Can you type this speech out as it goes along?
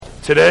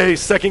Today,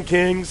 2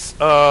 Kings,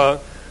 the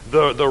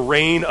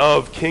reign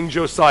of King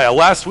Josiah.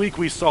 Last week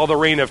we saw the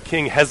reign of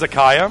King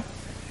Hezekiah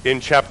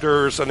in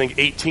chapters, I think,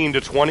 18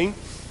 to 20.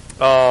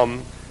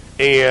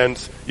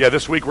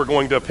 This week we're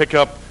going to pick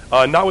up,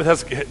 not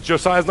with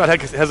Josiah's not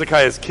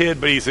Hezekiah's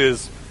kid, but he's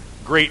his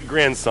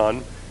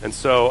great-grandson. And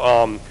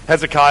so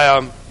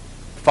Hezekiah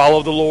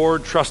followed the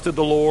Lord, trusted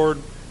the Lord,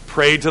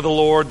 prayed to the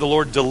Lord. The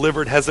Lord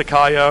delivered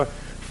Hezekiah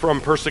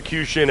from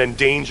persecution and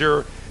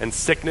danger and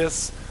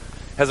sickness.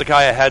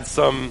 Hezekiah had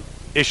some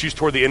issues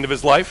toward the end of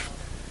his life.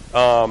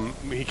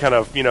 He kind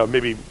of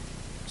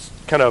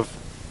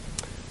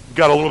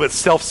got a little bit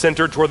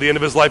self-centered toward the end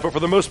of his life, but for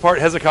the most part,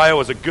 Hezekiah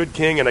was a good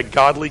king and a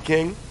godly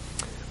king.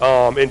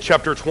 In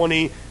chapter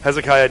 20,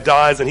 Hezekiah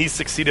dies, and he's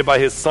succeeded by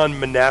his son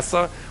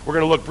Manasseh. We're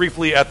going to look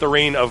briefly at the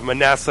reign of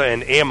Manasseh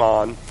and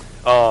Ammon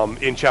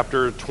in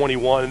chapter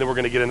 21, and then we're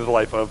going to get into the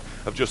life of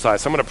Josiah.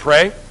 So I'm going to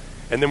pray,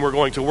 and then we're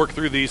going to work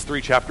through these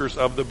 3 chapters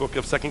of the book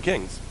of 2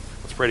 Kings.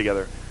 Let's pray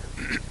together.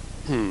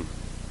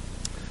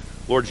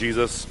 Lord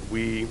Jesus,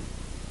 we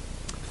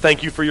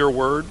thank you for your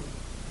word.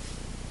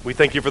 We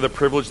thank you for the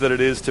privilege that it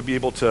is to be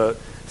able to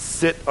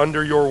sit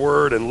under your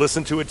word and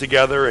listen to it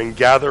together and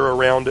gather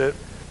around it.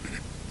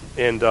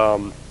 And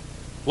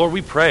Lord,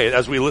 we pray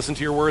as we listen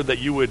to your word that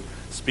you would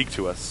speak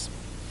to us.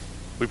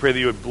 We pray that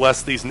you would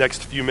bless these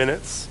next few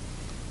minutes.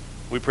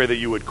 We pray that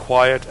you would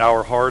quiet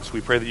our hearts. We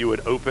pray that you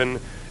would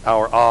open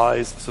our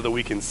eyes so that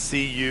we can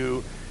see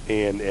you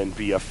and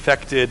be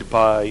affected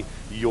by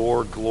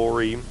your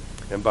glory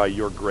and by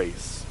your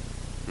grace.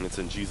 And it's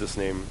in Jesus'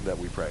 name that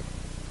we pray.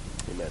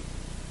 Amen.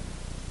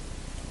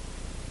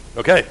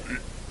 Okay,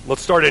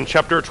 let's start in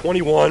chapter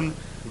 21,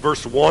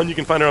 verse 1. You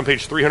can find it on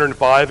page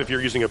 305 if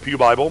you're using a Pew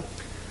Bible.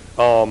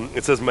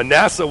 It says,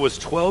 Manasseh was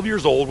 12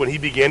 years old when he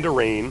began to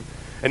reign,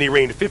 and he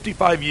reigned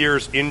 55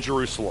 years in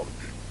Jerusalem.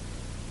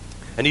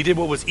 And he did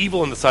what was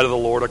evil in the sight of the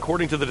Lord,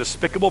 according to the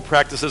despicable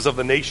practices of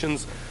the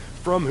nations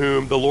from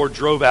whom the Lord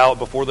drove out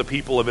before the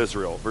people of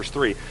Israel. Verse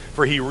 3,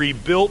 for he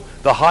rebuilt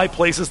the high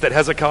places that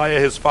Hezekiah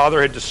his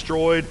father had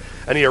destroyed,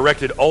 and he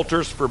erected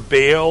altars for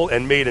Baal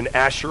and made an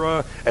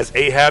Asherah, as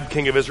Ahab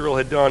king of Israel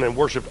had done, and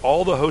worshipped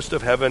all the host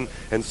of heaven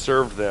and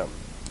served them.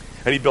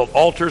 And he built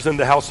altars in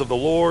the house of the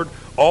Lord,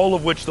 all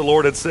of which the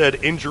Lord had said,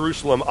 in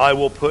Jerusalem I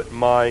will put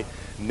my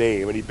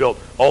name. And he built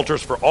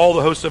altars for all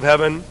the hosts of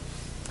heaven.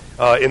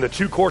 In the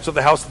 2 courts of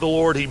the house of the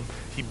Lord, he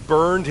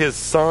burned his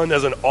son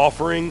as an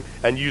offering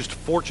and used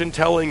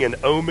fortune-telling and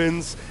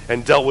omens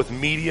and dealt with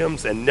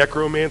mediums and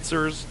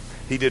necromancers.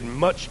 He did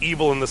much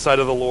evil in the sight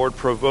of the Lord,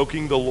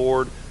 provoking the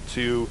Lord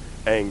to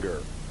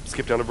anger.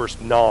 Skip down to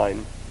verse 9.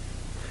 It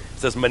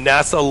says,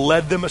 Manasseh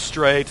led them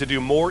astray to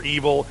do more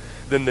evil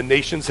than the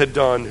nations had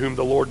done, whom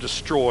the Lord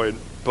destroyed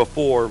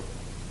before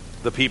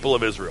the people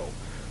of Israel.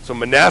 So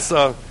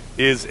Manasseh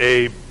is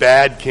a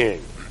bad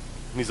king.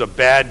 He's a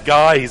bad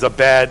guy. He's a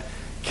bad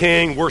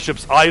king,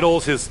 worships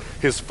idols.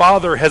 His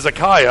father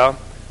Hezekiah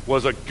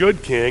was a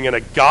good king and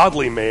a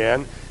godly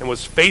man and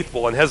was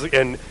faithful. And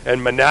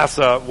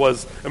Manasseh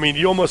was,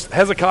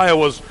 Hezekiah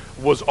was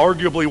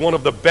arguably one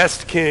of the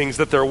best kings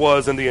that there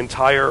was in the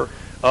entire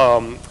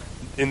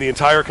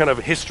kind of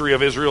history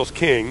of Israel's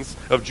kings,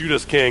 of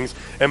Judah's kings.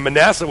 And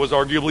Manasseh was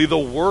arguably the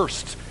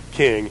worst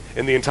king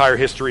in the entire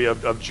history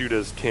of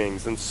Judah's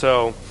kings. And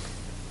so,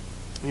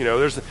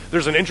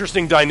 there's an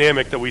interesting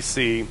dynamic that we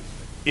see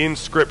in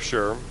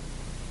Scripture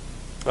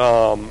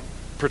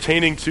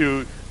pertaining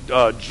to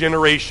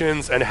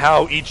generations and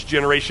how each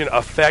generation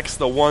affects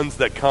the ones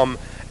that come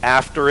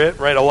after it,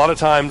 right? A lot of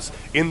times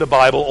in the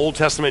Bible, Old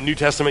Testament, New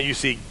Testament, you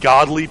see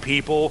godly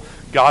people,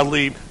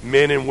 godly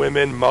men and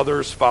women,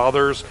 mothers,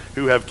 fathers,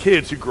 who have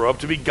kids who grow up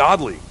to be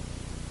godly.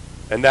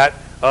 And that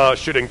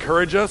should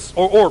encourage us.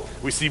 Or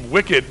we see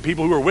wicked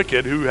people who are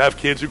wicked who have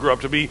kids who grow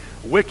up to be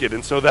wicked.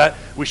 And so that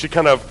we should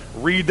kind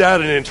of read that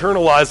and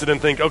internalize it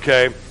and think,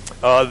 okay,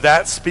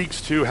 that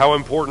speaks to how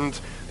important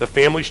the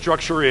family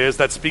structure is.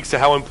 That speaks to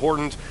how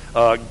important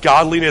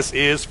godliness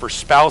is for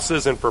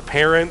spouses and for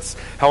parents,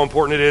 how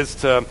important it is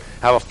to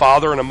have a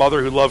father and a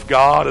mother who love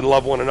God and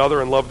love one another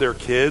and love their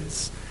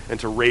kids and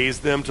to raise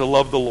them to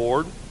love the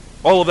Lord.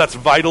 All of that's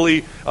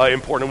vitally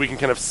important. We can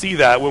kind of see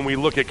that when we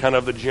look at kind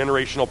of the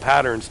generational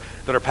patterns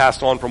that are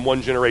passed on from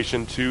one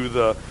generation to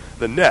the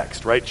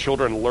next, right?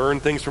 Children learn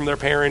things from their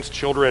parents.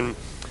 Children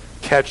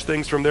catch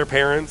things from their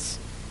parents.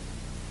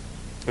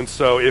 And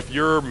so if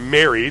you're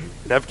married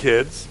and have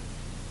kids,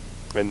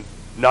 and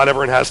not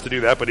everyone has to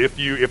do that, but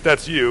if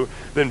that's you,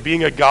 then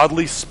being a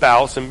godly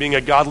spouse and being a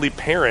godly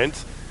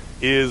parent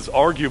is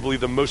arguably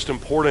the most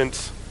important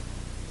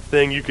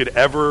thing you could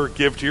ever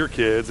give to your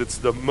kids. It's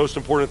the most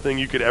important thing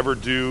you could ever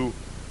do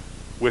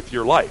with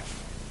your life.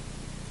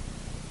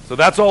 So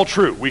that's all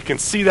true. We can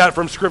see that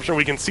from Scripture.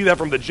 We can see that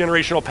from the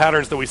generational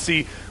patterns that we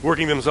see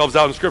working themselves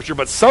out in Scripture.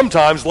 But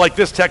sometimes, like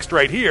this text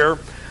right here,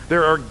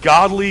 there are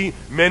godly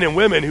men and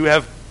women who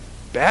have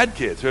bad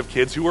kids, who have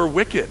kids who are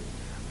wicked.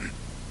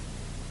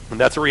 And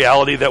that's a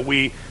reality that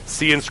we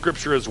see in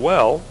Scripture as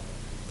well.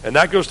 And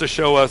that goes to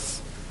show us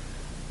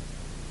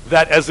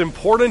that as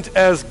important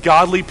as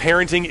godly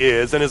parenting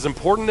is, and as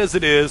important as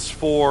it is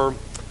for,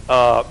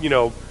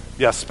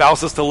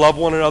 spouses to love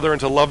one another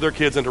and to love their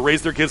kids and to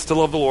raise their kids to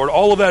love the Lord,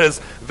 all of that is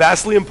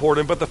vastly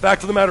important, but the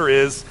fact of the matter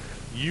is,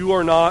 you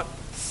are not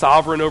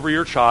sovereign over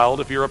your child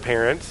if you're a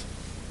parent.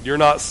 You're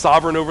not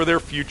sovereign over their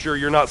future.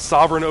 You're not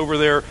sovereign over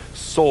their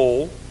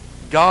soul.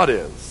 God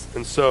is.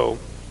 And so,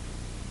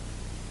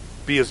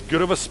 be as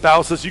good of a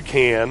spouse as you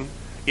can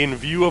in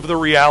view of the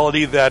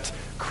reality that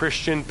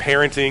Christian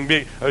parenting,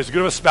 be as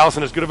good of a spouse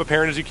and as good of a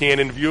parent as you can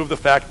in view of the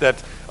fact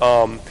that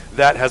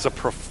that has a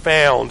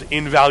profound,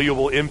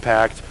 invaluable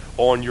impact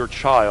on your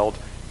child.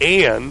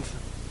 And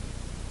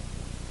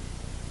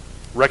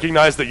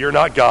recognize that you're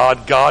not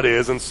God, God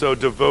is, and so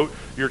devote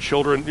your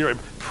children,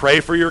 pray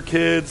for your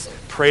kids,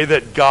 pray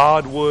that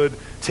God would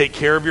take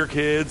care of your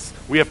kids.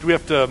 We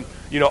have to,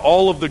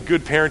 all of the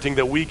good parenting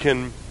that we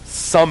can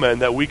summon,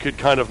 that we could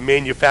kind of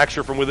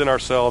manufacture from within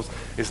ourselves,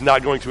 is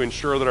not going to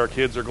ensure that our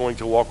kids are going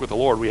to walk with the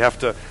Lord. We have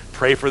to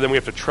pray for them, we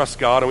have to trust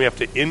God, and we have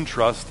to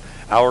entrust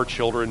our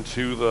children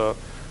to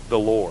the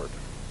Lord.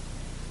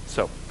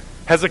 So,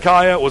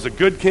 Hezekiah was a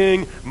good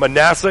king,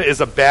 Manasseh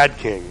is a bad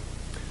king.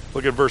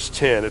 Look at verse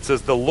 10. It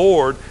says, the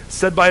Lord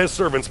said by his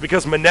servants,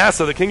 because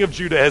Manasseh, the king of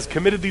Judah, has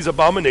committed these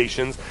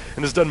abominations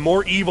and has done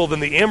more evil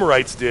than the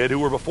Amorites did who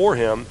were before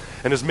him,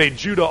 and has made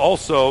Judah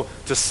also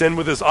to sin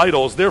with his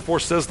idols. Therefore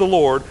says the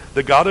Lord,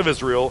 the God of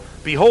Israel,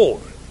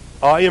 behold,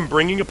 I am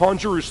bringing upon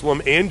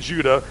Jerusalem and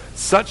Judah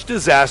such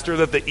disaster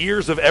that the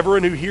ears of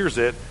everyone who hears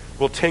it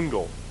will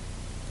tingle.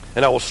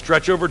 And I will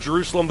stretch over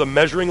Jerusalem the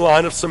measuring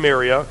line of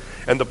Samaria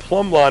and the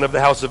plumb line of the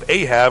house of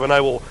Ahab, and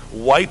I will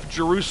wipe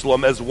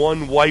Jerusalem as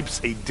one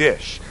wipes a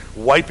dish,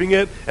 wiping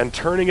it and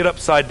turning it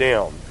upside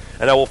down.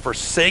 And I will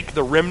forsake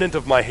the remnant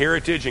of my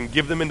heritage and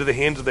give them into the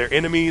hands of their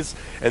enemies,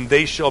 and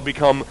they shall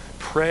become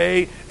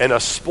prey and a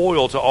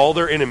spoil to all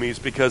their enemies,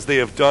 because they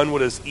have done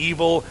what is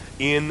evil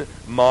in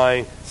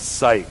my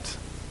sight.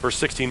 Verse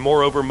 16,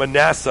 moreover,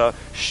 Manasseh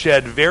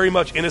shed very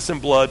much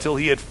innocent blood till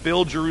he had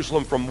filled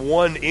Jerusalem from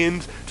one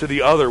end to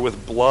the other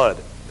with blood,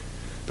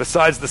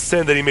 besides the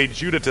sin that he made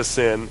Judah to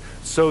sin,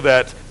 so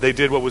that they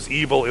did what was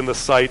evil in the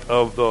sight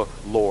of the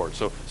Lord.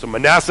 So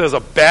Manasseh is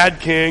a bad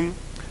king,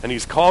 and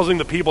he's causing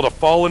the people to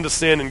fall into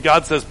sin, and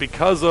God says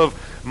because of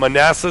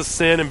Manasseh's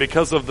sin and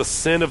because of the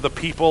sin of the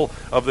people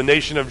of the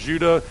nation of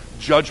Judah,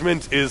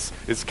 judgment is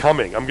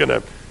coming. I'm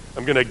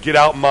gonna get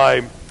out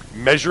my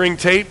measuring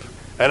tape,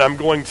 and I'm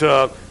going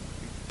to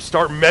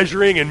start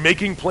measuring and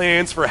making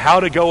plans for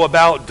how to go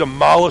about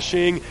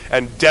demolishing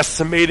and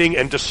decimating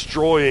and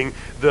destroying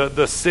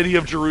the city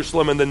of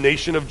Jerusalem and the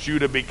nation of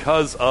Judah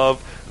because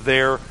of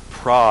their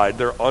pride,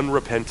 their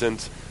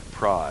unrepentant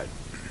pride.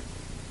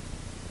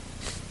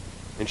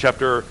 In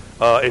chapter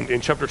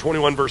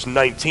 21, verse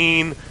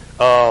 19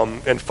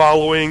 and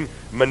following,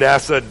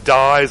 Manasseh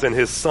dies and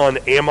his son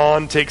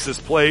Amon takes his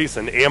place,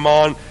 and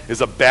Amon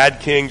is a bad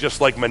king just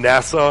like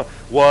Manasseh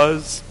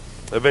was.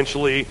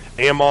 Eventually,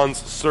 Ammon's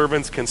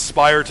servants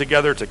conspire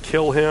together to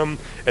kill him,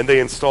 and they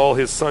install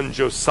his son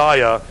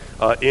Josiah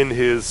in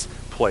his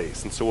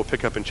place. And so we'll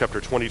pick up in chapter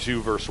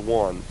 22, verse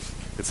 1.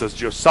 It says,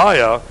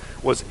 Josiah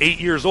was 8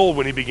 years old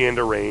when he began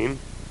to reign,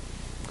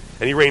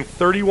 and he reigned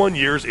 31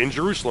 years in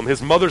Jerusalem.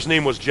 His mother's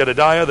name was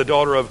Jedidiah, the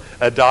daughter of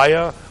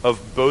Adiah of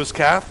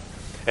Bozkath.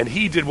 And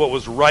he did what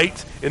was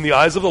right in the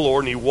eyes of the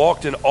Lord, and he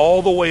walked in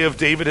all the way of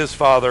David his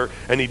father,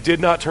 and he did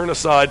not turn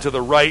aside to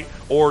the right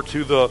or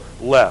to the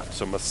left.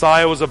 So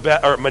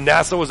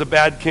Manasseh was a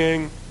bad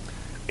king,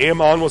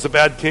 Amon was a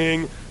bad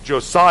king,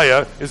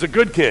 Josiah is a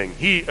good king.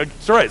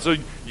 So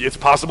it's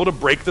possible to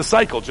break the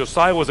cycle.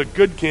 Josiah was a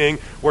good king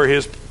where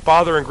his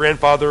father and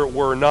grandfather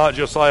were not.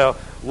 Josiah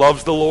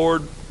loves the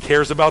Lord,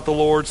 cares about the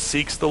Lord,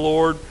 seeks the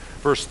Lord.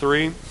 Verse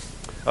 3.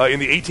 In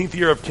the 18th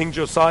year of King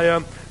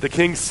Josiah, the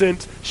king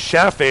sent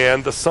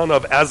Shaphan, the son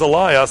of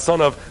Azaliah, son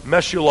of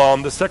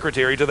Meshullam, the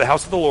secretary, to the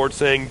house of the Lord,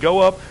 saying, go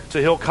up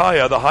to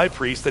Hilkiah, the high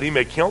priest, that he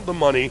may count the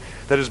money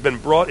that has been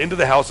brought into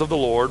the house of the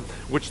Lord,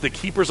 which the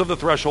keepers of the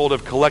threshold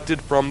have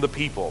collected from the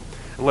people.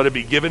 And let it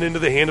be given into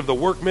the hand of the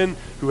workmen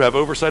who have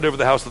oversight over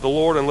the house of the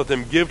Lord, and let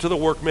them give to the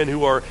workmen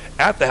who are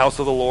at the house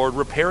of the Lord,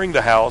 repairing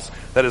the house,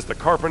 that is the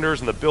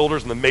carpenters and the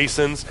builders and the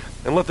masons,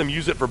 and let them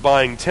use it for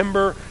buying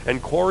timber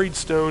and quarried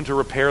stone to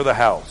repair the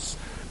house.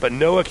 But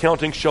no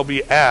accounting shall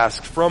be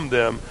asked from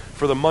them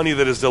for the money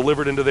that is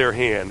delivered into their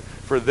hand,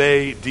 for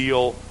they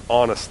deal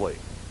honestly.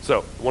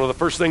 So, one of the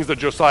first things that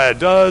Josiah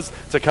does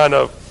to kind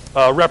of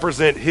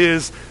represent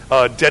his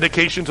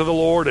dedication to the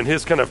Lord and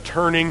his kind of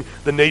turning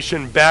the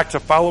nation back to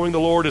following the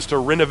Lord is to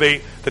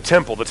renovate the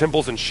temple. The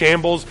temple's in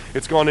shambles.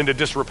 It's gone into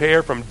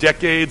disrepair from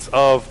decades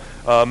of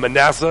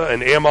Manasseh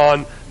and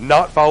Ammon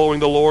not following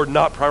the Lord,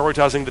 not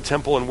prioritizing the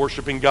temple and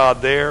worshiping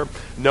God there.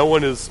 No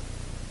one is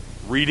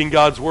reading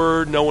God's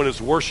word. No one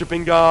is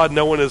worshiping God.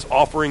 No one is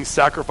offering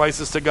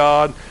sacrifices to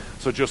God.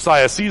 So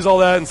Josiah sees all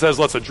that and says,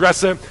 let's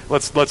address it.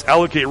 Let's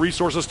allocate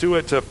resources to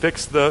it to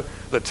fix the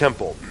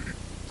temple.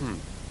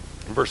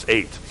 Verse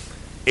 8.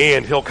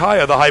 And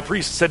Hilkiah the high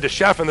priest said to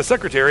Shaphan the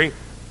secretary,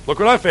 look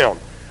what I found.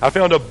 I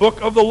found a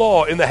book of the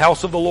law in the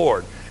house of the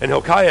Lord. And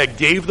Hilkiah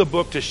gave the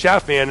book to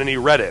Shaphan, and he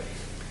read it.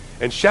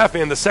 And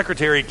Shaphan, the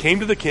secretary,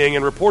 came to the king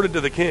and reported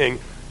to the king,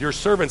 "Your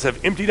servants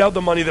have emptied out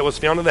the money that was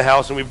found in the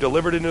house, and we've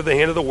delivered it into the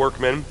hand of the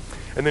workmen."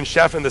 And then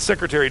Shaphan, the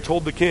secretary,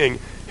 told the king,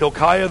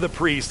 "Hilkiah the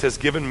priest has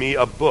given me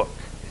a book."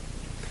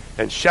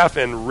 And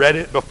Shaphan read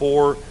it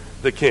before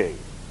the king.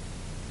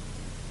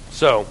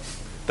 So,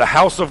 the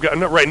house of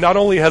God, right, not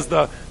only has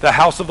the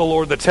house of the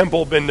Lord, the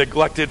temple, been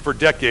neglected for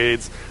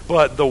decades,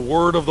 but the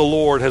word of the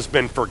Lord has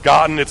been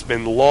forgotten, it's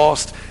been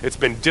lost, it's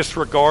been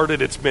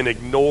disregarded, it's been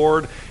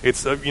ignored.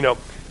 It's,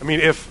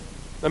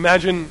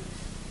 imagine,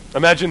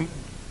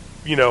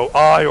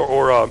 I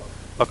or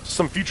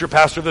some future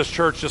pastor of this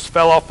church just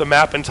fell off the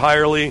map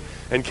entirely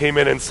and came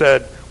in and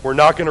said, "We're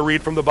not going to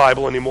read from the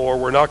Bible anymore.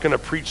 We're not going to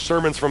preach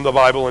sermons from the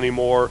Bible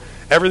anymore.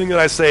 Everything that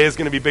I say is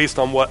going to be based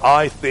on what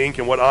I think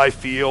and what I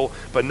feel,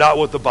 but not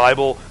what the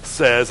Bible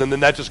says." And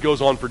then that just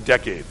goes on for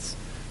decades.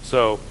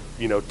 So,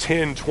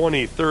 10,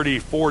 20, 30,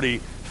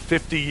 40,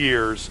 50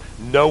 years,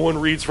 no one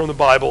reads from the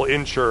Bible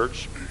in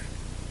church.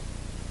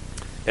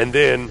 And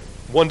then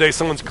one day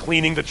someone's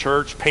cleaning the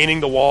church,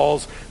 painting the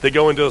walls. They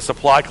go into a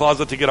supply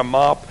closet to get a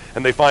mop,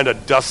 and they find a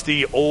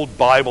dusty old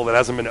Bible that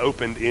hasn't been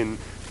opened in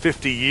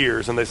 50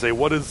 years. And they say,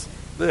 "What is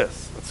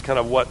this?" That's kind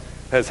of what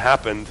has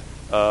happened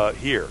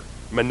here.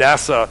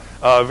 Manasseh,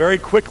 very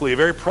quickly,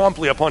 very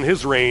promptly upon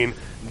his reign,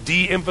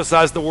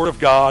 de-emphasized the word of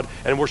God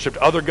and worshipped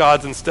other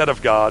gods instead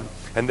of God.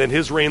 And then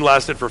his reign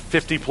lasted for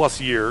 50 plus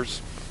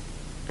years.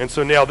 And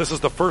so now this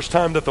is the first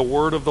time that the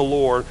word of the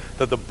Lord,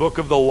 that the book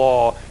of the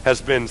law, has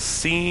been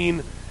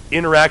seen,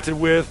 interacted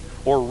with,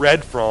 or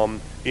read from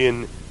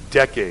in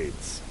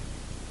decades.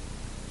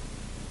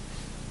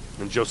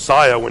 And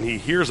Josiah, when he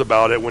hears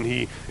about it, when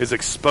he is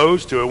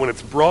exposed to it, when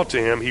it's brought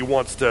to him, he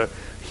wants to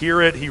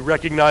hear it. He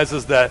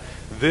recognizes that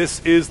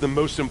this is the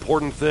most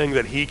important thing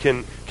that he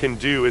can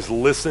do, is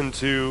listen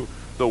to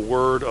the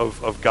word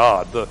of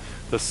God.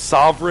 The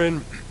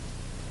sovereign,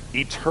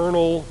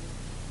 eternal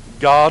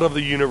God of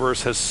the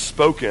universe has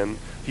spoken.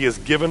 He has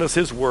given us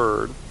his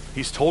word.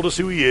 He's told us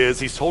who he is.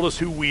 He's told us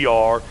who we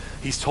are.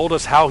 He's told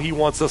us how he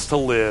wants us to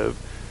live.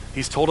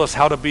 He's told us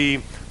how to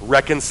be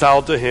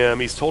reconciled to him.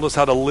 He's told us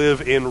how to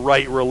live in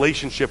right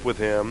relationship with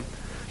him.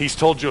 He's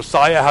told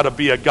Josiah how to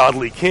be a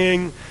godly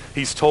king.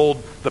 He's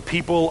told the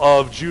people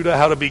of Judah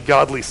how to be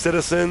godly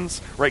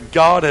citizens. Right?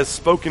 God has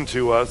spoken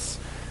to us.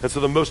 And so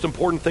the most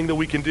important thing that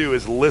we can do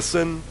is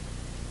listen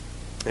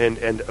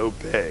and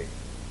obey.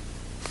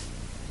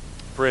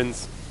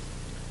 Friends,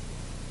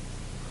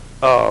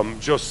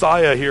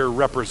 Josiah here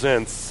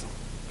represents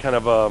kind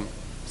of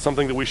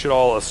something that we should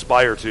all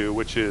aspire to,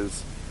 which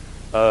is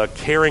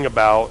caring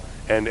about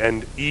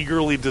and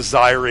eagerly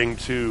desiring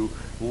to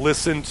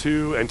listen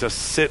to and to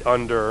sit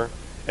under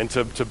and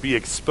to be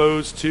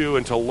exposed to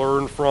and to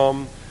learn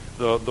from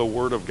the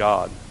Word of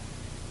God.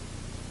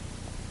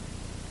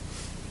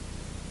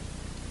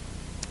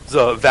 It's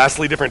a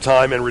vastly different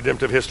time in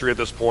redemptive history at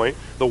this point.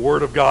 The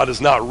Word of God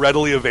is not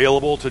readily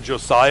available to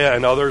Josiah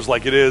and others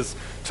like it is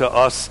to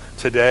us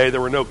today. There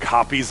were no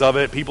copies of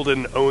it. People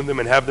didn't own them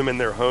and have them in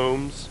their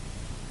homes.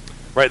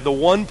 Right? The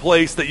one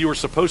place that you were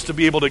supposed to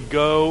be able to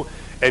go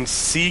and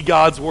see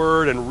God's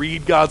Word and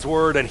read God's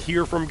Word and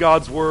hear from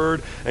God's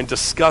Word and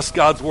discuss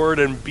God's Word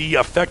and be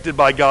affected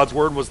by God's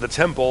Word was the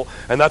temple.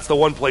 And that's the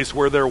one place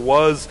where there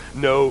was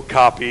no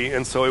copy.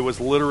 And so it was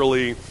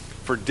literally,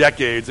 for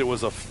decades, it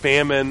was a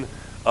famine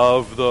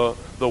of the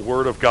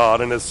Word of God.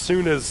 And as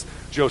soon as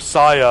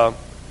Josiah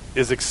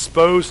is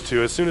exposed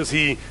to, as soon as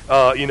he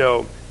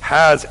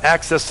has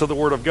access to the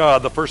Word of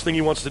God, the first thing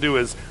he wants to do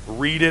is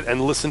read it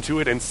and listen to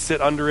it and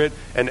sit under it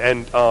and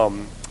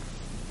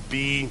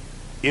be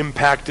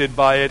impacted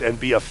by it and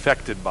be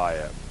affected by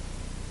it.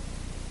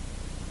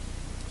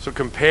 So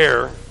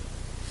compare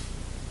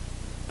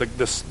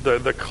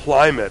the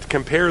climate,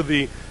 compare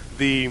the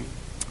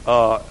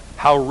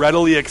how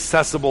readily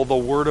accessible the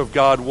Word of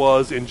God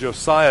was in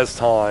Josiah's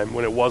time,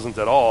 when it wasn't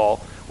at all,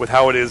 with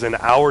how it is in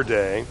our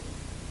day,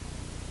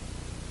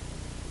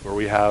 where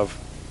we have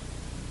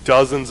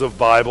dozens of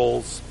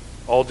Bibles,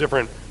 all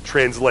different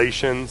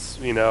translations,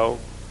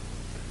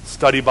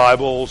 study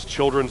Bibles,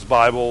 children's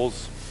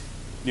Bibles.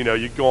 You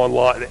go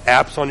online,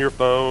 apps on your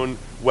phone,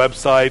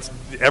 websites,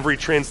 every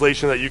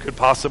translation that you could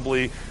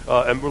possibly.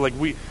 And we're like,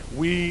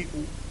 we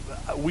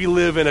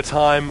live in a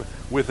time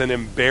with an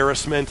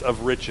embarrassment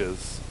of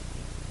riches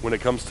when it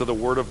comes to the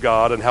Word of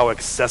God and how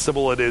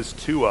accessible it is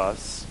to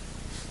us.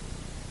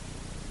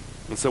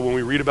 And so when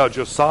we read about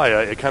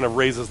Josiah, it kind of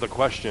raises the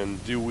question,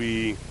 do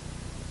we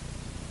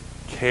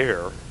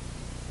care?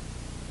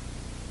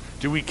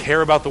 Do we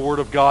care about the Word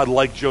of God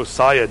like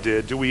Josiah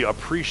did? Do we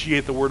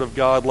appreciate the Word of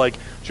God like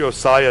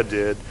Josiah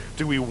did?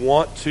 Do we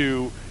want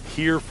to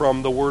hear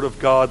from the Word of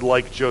God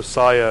like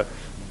Josiah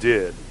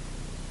did?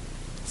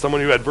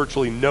 Someone who had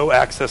virtually no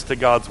access to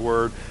God's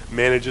Word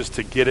manages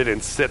to get it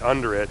and sit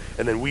under it,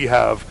 and then we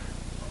have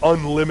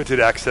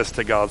unlimited access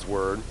to God's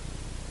Word.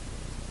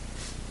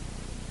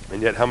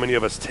 And yet how many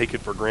of us take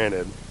it for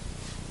granted,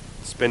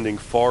 spending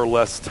far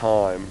less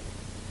time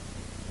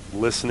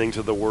listening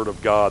to the Word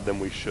of God than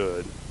we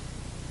should?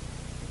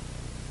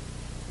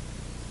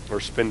 are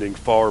spending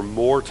far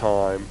more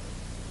time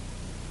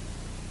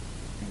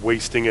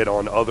wasting it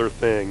on other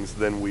things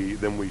than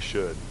we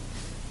should.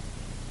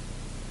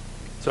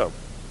 So,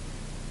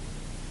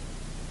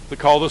 the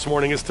call this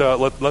morning is to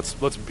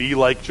let's be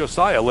like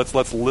Josiah.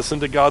 Let's listen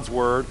to God's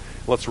word.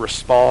 Let's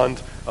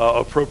respond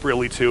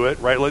appropriately to it,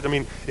 right? I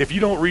mean, if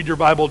you don't read your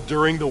Bible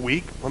during the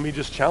week, let me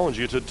just challenge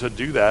you to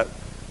do that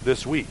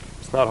this week.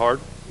 It's not hard.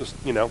 Just,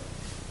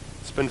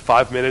 spend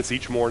 5 minutes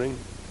each morning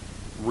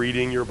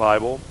reading your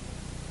Bible.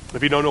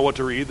 If you don't know what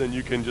to read, then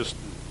you can just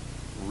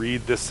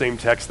read this same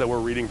text that we're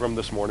reading from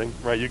this morning,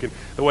 right?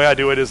 The way I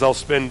do it is I'll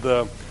spend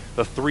the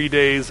 3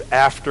 days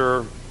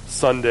after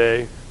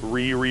Sunday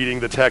rereading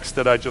the text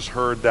that I just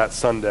heard that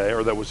Sunday,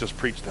 or that was just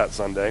preached that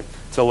Sunday,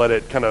 to let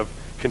it kind of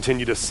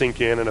continue to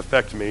sink in and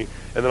affect me.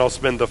 And then I'll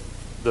spend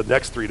the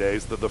next 3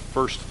 days, the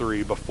first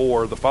three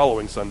before the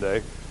following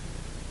Sunday,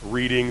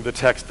 reading the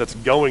text that's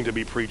going to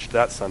be preached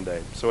that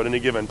Sunday. So at any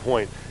given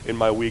point in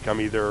my week,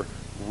 I'm either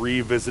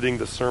revisiting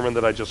the sermon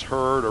that I just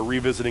heard, or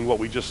revisiting what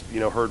we just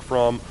heard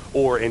from,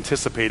 or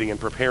anticipating and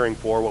preparing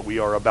for what we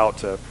are about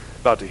to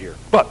hear.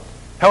 But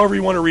however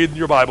you want to read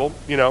your Bible,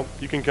 you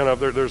can kind of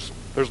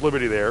there's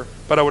liberty there.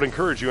 But I would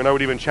encourage you, and I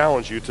would even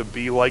challenge you, to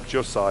be like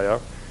Josiah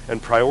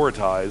and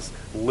prioritize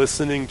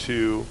listening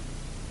to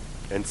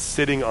and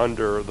sitting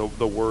under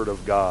the word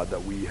of God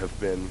that we have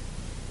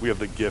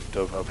the gift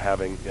of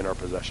having in our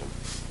possession.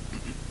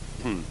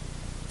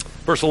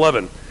 Verse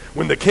 11,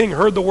 when the king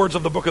heard the words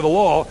of the book of the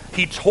law,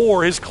 he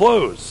tore his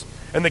clothes.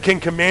 And the king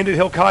commanded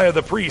Hilkiah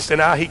the priest,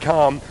 and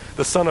Ahikam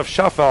the son of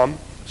Shaphan,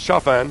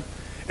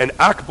 and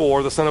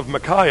Achbor the son of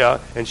Micaiah,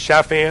 and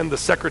Shaphan the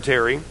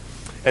secretary,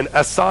 and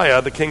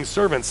Asaiah the king's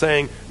servant,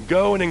 saying,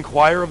 go and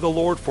inquire of the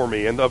Lord for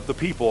me and of the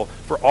people,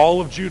 for all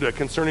of Judah,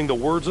 concerning the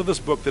words of this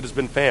book that has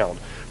been found.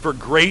 For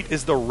great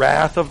is the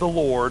wrath of the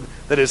Lord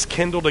that is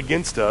kindled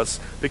against us,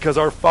 because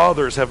our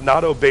fathers have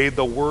not obeyed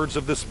the words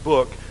of this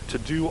book to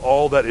do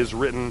all that is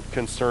written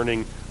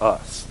concerning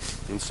us.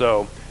 And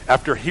so,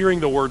 after hearing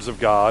the words of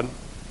God,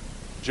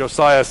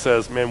 Josiah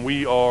says, man,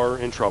 we are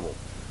in trouble.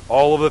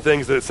 All of the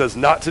things that it says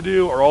not to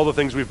do are all the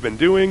things we've been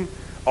doing.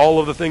 All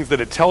of the things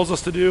that it tells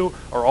us to do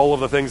are all of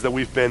the things that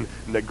we've been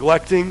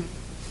neglecting.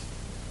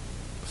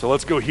 So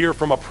let's go hear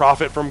from a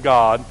prophet from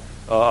God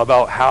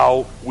about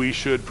how we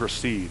should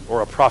proceed,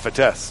 or a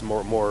prophetess,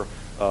 more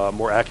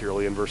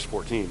accurately, in verse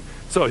 14.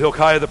 So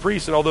Hilkiah the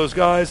priest and all those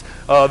guys,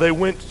 they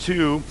went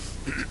to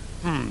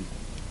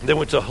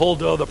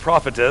Huldah the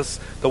prophetess,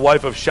 the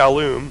wife of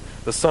Shallum,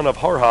 the son of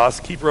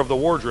Harhas, keeper of the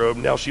wardrobe.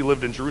 Now she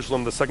lived in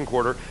Jerusalem the second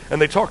quarter,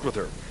 and they talked with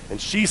her. And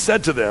she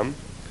said to them,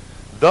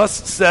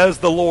 thus says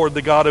the Lord,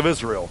 the God of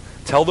Israel,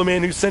 tell the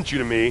man who sent you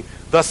to me,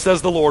 thus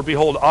says the Lord,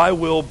 behold, I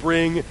will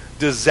bring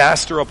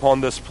disaster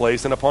upon this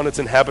place and upon its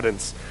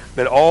inhabitants,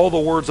 and all the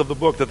words of the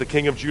book that the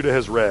king of Judah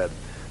has read,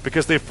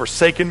 because they've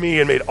forsaken me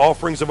and made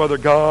offerings of other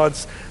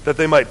gods, that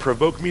they might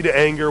provoke me to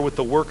anger with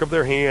the work of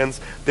their hands.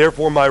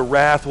 Therefore my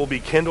wrath will be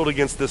kindled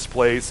against this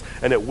place,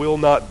 and it will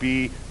not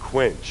be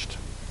quenched.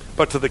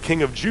 But to the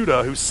king of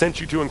Judah, who sent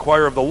you to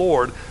inquire of the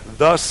Lord,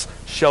 thus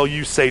shall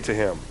you say to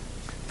him,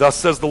 thus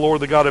says the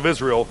Lord, the God of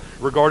Israel,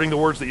 regarding the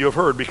words that you have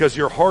heard, because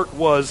your heart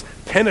was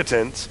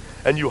penitent,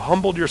 and you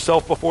humbled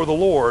yourself before the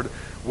Lord,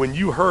 when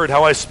you heard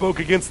how I spoke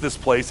against this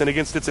place and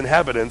against its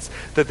inhabitants,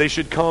 that they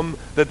should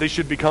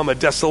become a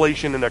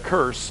desolation and a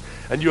curse,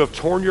 and you have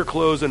torn your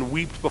clothes and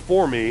wept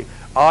before me,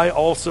 I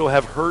also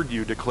have heard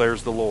you,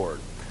 declares the Lord.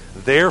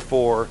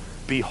 Therefore,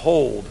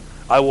 behold,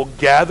 I will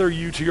gather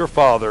you to your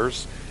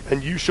fathers,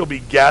 and you shall be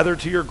gathered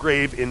to your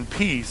grave in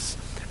peace,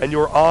 and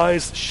your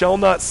eyes shall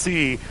not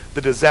see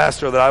the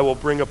disaster that I will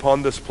bring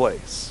upon this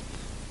place.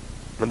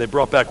 And they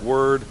brought back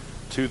word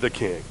to the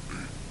king.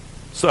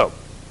 So,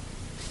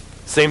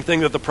 same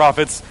thing that the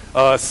prophets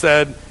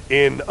said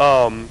in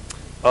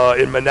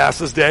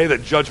Manasseh's day,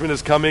 that judgment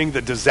is coming,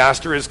 that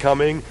disaster is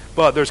coming,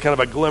 but there's kind of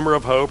a glimmer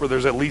of hope, or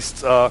there's at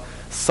least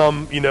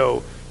some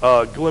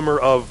glimmer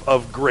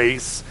of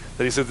grace,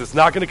 that he says it's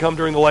not going to come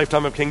during the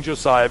lifetime of King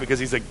Josiah, because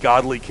he's a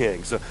godly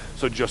king. So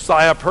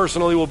Josiah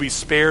personally will be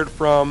spared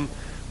from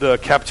the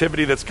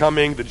captivity that's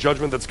coming, the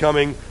judgment that's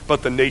coming,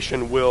 but the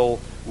nation will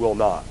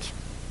not.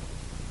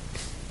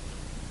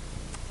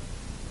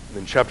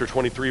 In chapter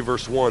 23,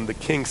 verse 1, the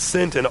king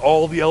sent, and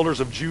all the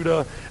elders of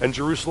Judah and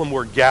Jerusalem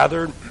were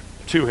gathered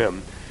to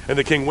him. And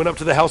the king went up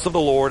to the house of the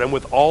Lord, and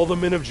with all the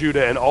men of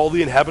Judah and all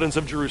the inhabitants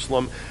of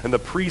Jerusalem, and the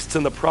priests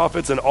and the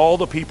prophets and all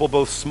the people,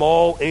 both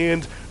small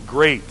and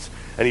great.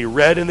 And he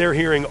read in their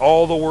hearing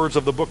all the words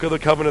of the book of the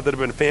covenant that have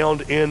been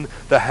found in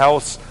the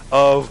house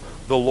of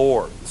the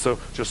Lord. So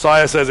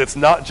Josiah says, it's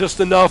not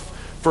just enough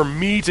for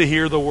me to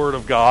hear the word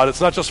of God.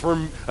 It's not just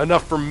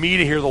enough for me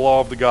to hear the law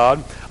of the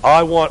God.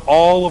 I want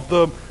all of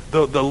the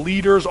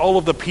leaders, all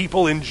of the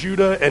people in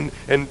Judah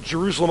and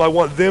Jerusalem, I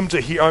want them to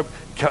hear.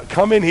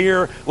 Come in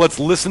here, let's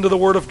listen to the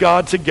word of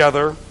God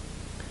together.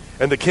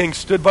 And the king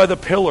stood by the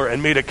pillar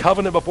and made a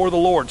covenant before the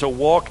Lord to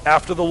walk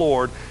after the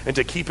Lord and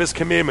to keep his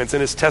commandments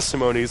and his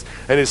testimonies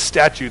and his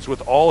statutes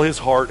with all his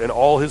heart and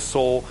all his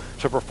soul,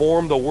 to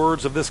perform the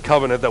words of this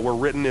covenant that were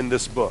written in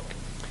this book.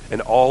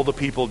 And all the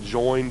people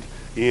joined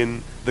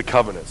in the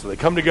covenant. So they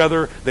come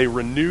together, they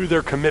renew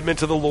their commitment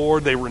to the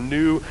Lord, they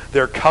renew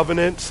their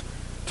covenant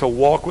to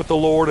walk with the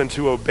Lord and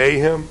to obey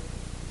him.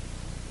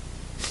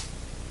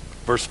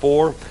 Verse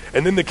 4,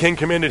 and then the king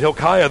commanded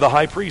Hilkiah, the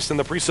high priest, and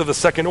the priests of the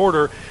second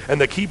order, and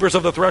the keepers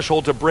of the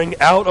threshold to bring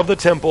out of the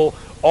temple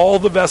all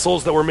the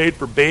vessels that were made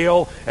for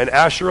Baal and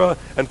Asherah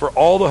and for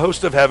all the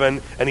host of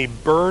heaven, and he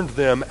burned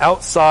them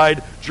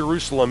outside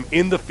Jerusalem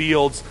in the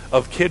fields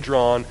of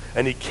Kidron,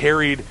 and he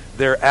carried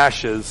their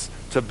ashes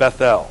to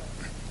Bethel.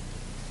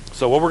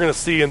 So what we're going to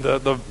see in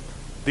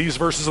these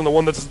verses and the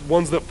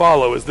ones that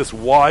follow is this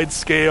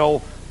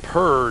wide-scale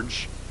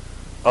purge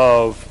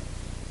of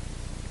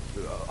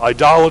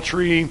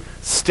idolatry,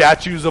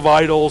 statues of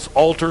idols,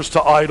 altars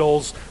to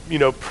idols,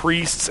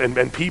 priests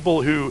and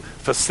people who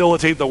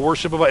facilitate the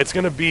worship of. It's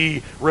going to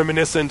be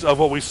reminiscent of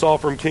what we saw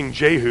from King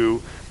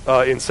Jehu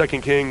in 2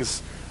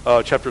 Kings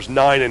chapters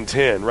 9 and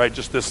 10, right?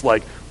 Just this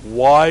like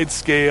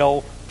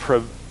wide-scale,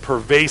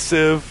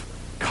 pervasive,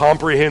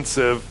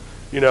 comprehensive.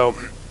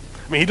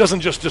 He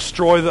doesn't just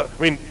destroy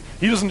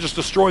he doesn't just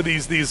destroy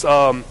these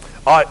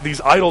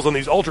idols on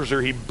these altars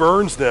here. He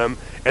burns them,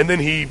 and then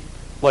he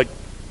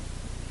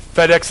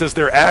FedExes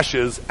their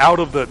ashes out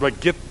of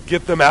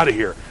get them out of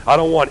here. I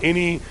don't want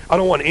any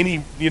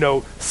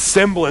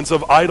semblance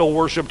of idol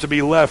worship to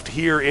be left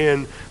here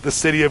in the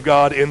city of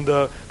God, in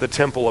the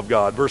temple of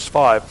God. Verse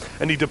 5,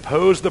 and he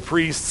deposed the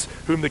priests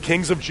whom the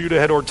kings of Judah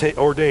had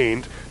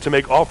ordained to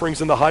make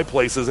offerings in the high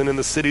places and in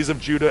the cities of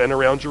Judah and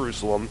around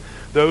Jerusalem,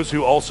 those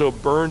who also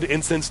burned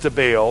incense to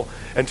Baal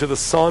and to the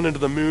sun and to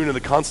the moon and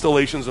the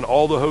constellations and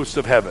all the hosts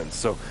of heaven.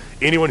 So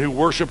anyone who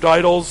worshipped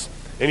idols,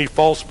 any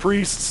false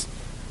priests,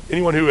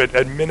 anyone who had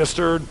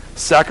administered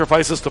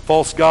sacrifices to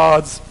false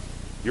gods,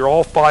 you're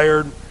all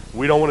fired.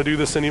 We don't want to do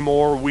this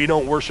anymore. We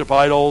don't worship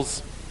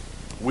idols.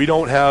 We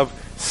don't have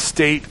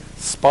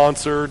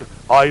state-sponsored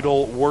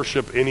idol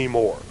worship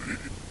anymore.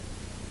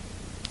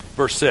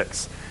 Verse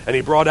 6, and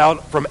he brought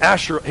out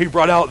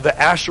the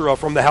Asherah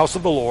from the house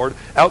of the Lord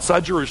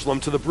outside Jerusalem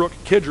to the brook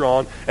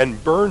Kidron,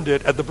 and burned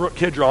it at the brook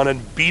Kidron,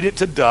 and beat it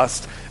to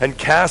dust, and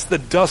cast the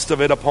dust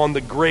of it upon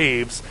the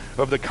graves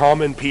of the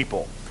common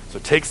people. So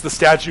takes the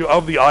statue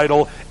of the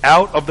idol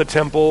out of the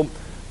temple,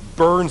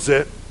 burns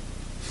it,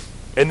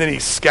 and then he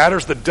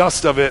scatters the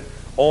dust of it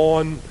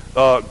on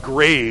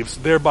graves,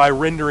 thereby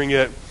rendering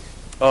it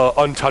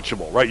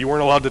untouchable, right? You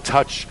weren't allowed to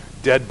touch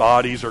dead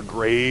bodies or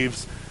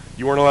graves.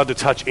 You weren't allowed to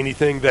touch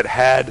anything that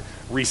had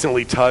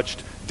recently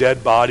touched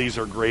dead bodies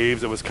or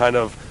graves. It was kind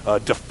of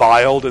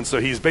defiled. And so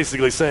he's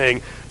basically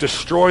saying,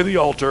 destroy the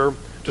altar,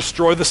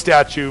 destroy the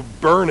statue,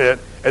 burn it,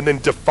 and then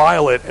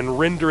defile it and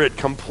render it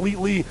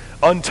completely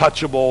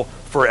untouchable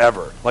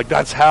forever.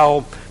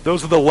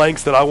 Those are the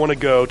lengths that I want to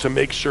go to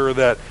make sure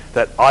that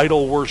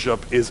idol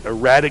worship is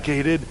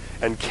eradicated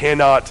and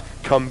cannot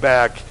come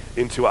back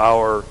into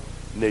our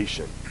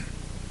nation.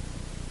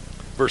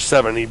 Verse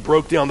 7, he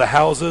broke down the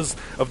houses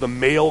of the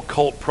male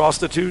cult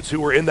prostitutes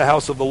who were in the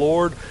house of the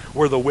Lord,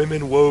 where the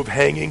women wove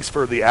hangings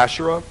for the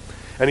Asherah.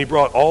 And he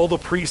brought all the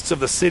priests of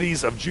the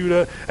cities of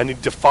Judah, and he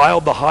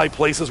defiled the high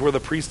places where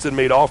the priests had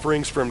made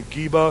offerings from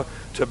Geba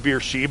to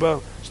Beersheba.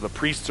 So the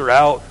priests are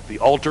out, the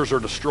altars are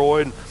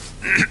destroyed.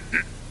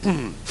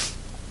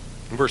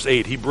 Verse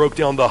 8, he broke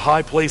down the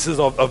high places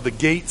of the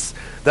gates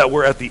that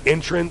were at the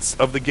entrance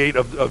of the gate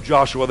of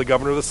Joshua, the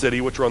governor of the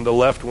city, which were on the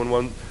left,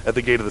 one at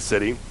the gate of the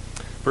city.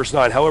 Verse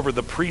 9, however,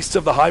 the priests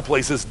of the high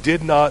places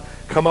did not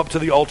come up to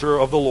the altar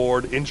of the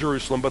Lord in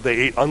Jerusalem, but they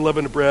ate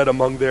unleavened bread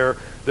among their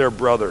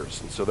brothers.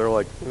 And so they're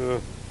like,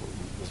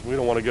 we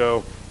don't want to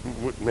go.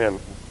 Man,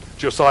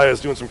 Josiah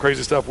is doing some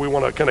crazy stuff. We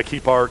want to kind of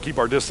keep our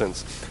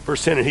distance.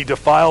 Verse 10, and he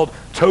defiled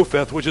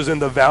Topheth, which is in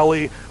the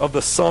valley of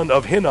the son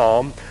of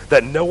Hinnom,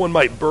 that no one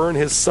might burn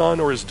his son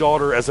or his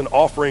daughter as an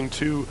offering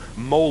to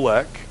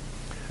Molech.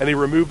 And he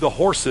removed the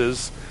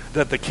horses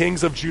that the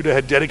kings of Judah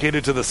had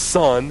dedicated to the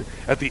sun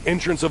at the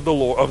entrance of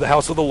the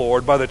house of the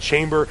Lord by the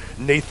chamber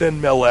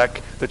Nathan-Melech,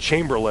 the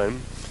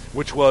chamberlain,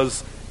 which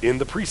was in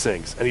the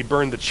precincts. And he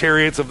burned the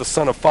chariots of the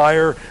son of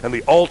fire and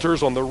the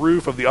altars on the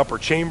roof of the upper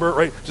chamber,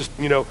 right? Just,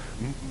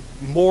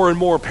 more and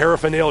more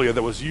paraphernalia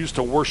that was used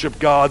to worship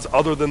gods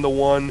other than the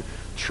one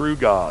true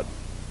God.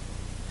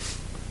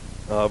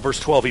 Verse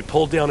 12, he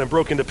pulled down and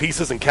broke into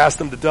pieces and cast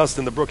them to dust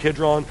in the brook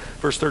Kidron.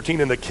 Verse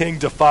 13, and the king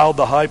defiled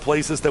the high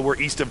places that were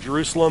east of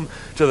Jerusalem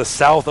to the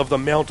south of the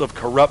Mount of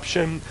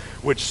Corruption,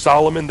 which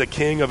Solomon the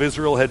king of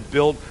Israel had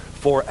built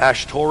for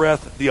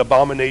Ashtoreth, the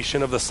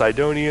abomination of the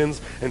Sidonians,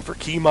 and for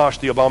Chemosh,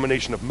 the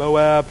abomination of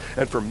Moab,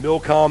 and for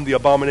Milcom, the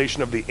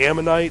abomination of the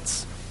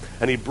Ammonites.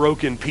 And he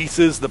broke in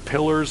pieces the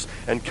pillars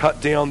and cut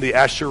down the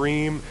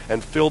Asherim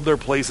and filled their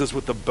places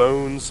with the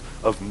bones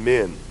of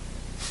men.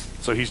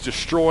 So he's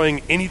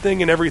destroying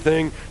anything and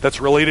everything that's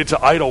related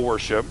to idol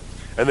worship,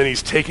 and then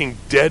he's taking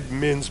dead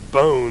men's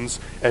bones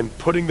and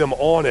putting them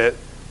on it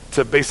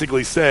to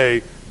basically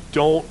say,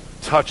 don't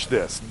touch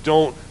this.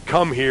 Don't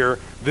come here.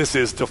 This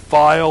is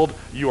defiled.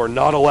 You are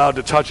not allowed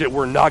to touch it.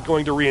 We're not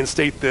going to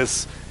reinstate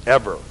this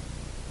ever.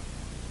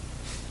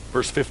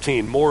 Verse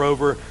 15,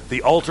 moreover,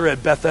 the altar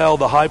at Bethel,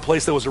 the high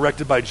place that was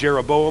erected by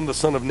Jeroboam, the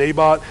son of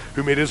Nebat,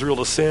 who made Israel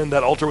to sin,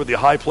 that altar with the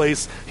high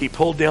place, he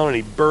pulled down and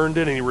he burned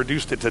it and he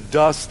reduced it to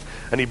dust,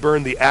 and he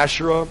burned the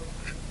Asherah.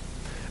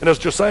 And as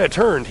Josiah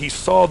turned, he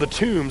saw the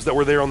tombs that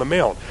were there on the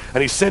mount,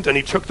 and he sent and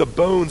he took the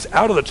bones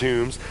out of the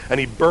tombs, and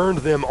he burned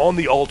them on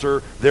the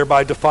altar,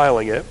 thereby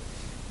defiling it,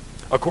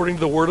 according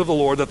to the word of the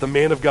Lord that the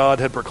man of God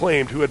had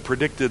proclaimed, who had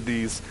predicted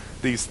these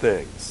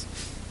things.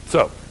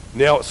 So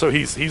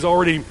he's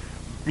already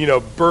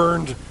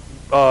burned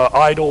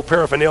idol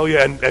paraphernalia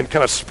and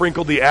kind of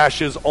sprinkled the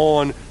ashes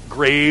on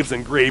graves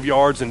and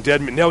graveyards and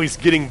dead men. Now he's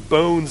getting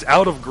bones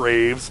out of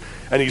graves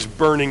and he's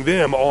burning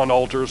them on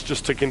altars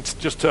just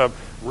to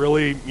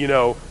really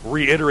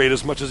reiterate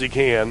as much as he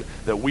can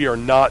that we are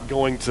not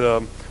going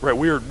to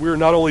we're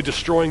not only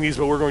destroying these,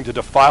 but we're going to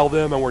defile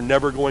them and we're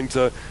never going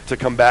to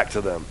come back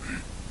to them.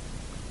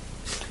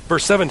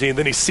 Verse 17,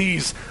 then he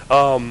sees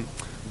the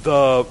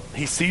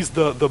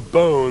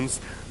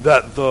bones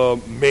that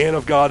the man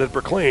of God had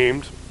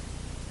proclaimed,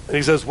 and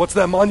he says, what's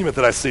that monument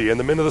that I see? And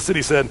the men of the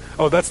city said,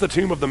 oh, that's the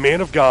tomb of the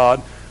man of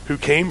God who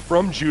came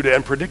from Judah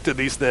and predicted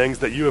these things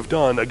that you have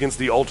done against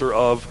the altar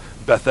of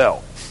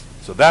Bethel.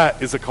 So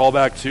that is a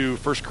callback to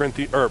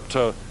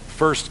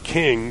 1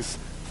 Kings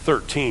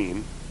 13.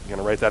 You're going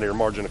to write that in your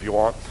margin if you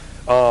want.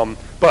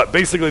 But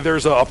basically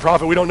there's a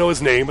prophet, we don't know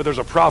his name, but there's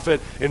a prophet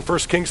in 1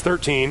 Kings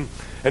 13,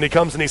 and he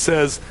comes and he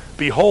says,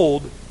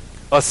 behold,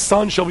 a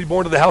son shall be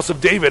born to the house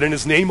of David, and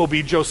his name will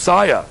be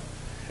Josiah.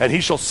 And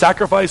he shall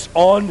sacrifice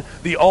on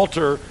the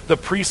altar the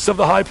priests of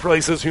the high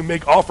places who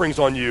make offerings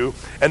on you,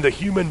 and the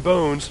human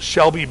bones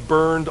shall be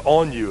burned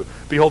on you.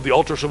 Behold, the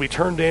altar shall be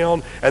torn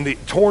down, and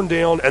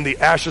the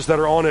ashes that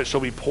are on it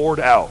shall be poured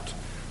out.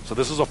 So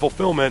this is a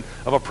fulfillment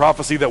of a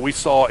prophecy that we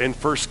saw in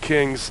 1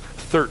 Kings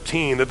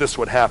 13, that this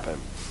would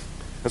happen.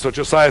 And so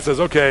Josiah says,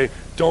 okay,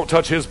 don't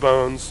touch his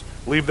bones,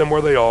 leave them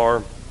where they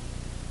are.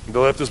 They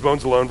left his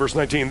bones alone. Verse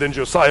 19, then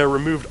Josiah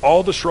removed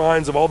all the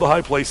shrines of all the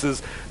high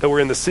places that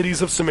were in the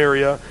cities of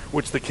Samaria,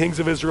 which the kings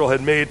of Israel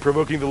had made,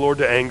 provoking the Lord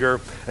to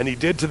anger, and he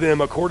did to them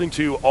according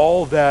to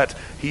all that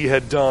he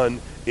had done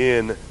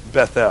in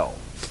Bethel.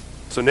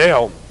 So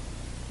now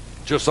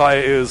Josiah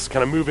is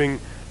kind of moving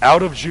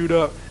out of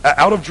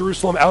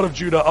Jerusalem, out of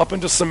Judah, up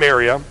into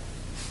Samaria,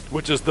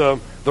 which is the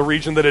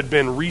region that had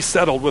been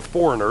resettled with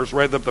foreigners,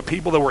 right? The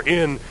people that were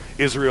in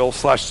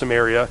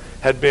Israel/Samaria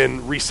had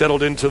been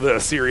resettled into the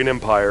Assyrian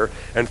Empire,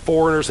 and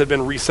foreigners had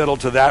been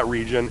resettled to that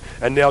region,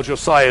 and now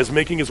Josiah is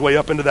making his way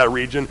up into that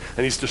region,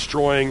 and he's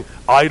destroying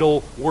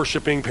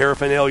idol-worshipping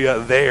paraphernalia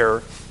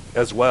there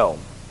as well.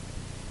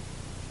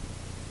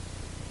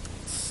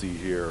 Let's see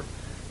here.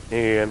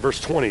 And verse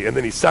 20, and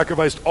then he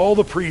sacrificed all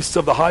the priests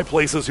of the high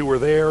places who were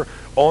there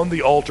on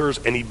the altars,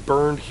 and he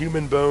burned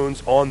human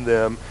bones on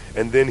them,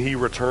 and then he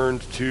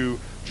returned to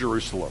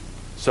Jerusalem.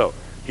 So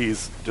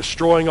he's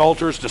destroying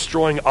altars,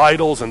 destroying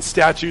idols and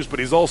statues, but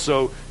he's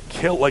also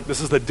killed,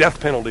 this is the death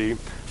penalty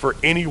for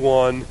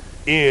anyone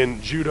in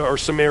Judah or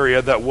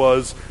Samaria that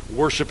was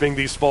worshiping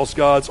these false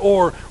gods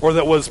or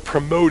that was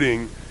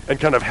promoting and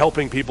kind of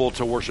helping people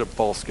to worship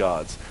false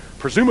gods.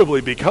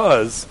 Presumably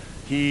because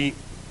he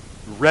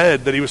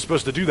read that he was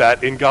supposed to do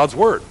that in God's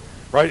word,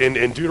 right? In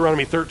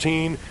Deuteronomy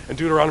 13 and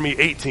Deuteronomy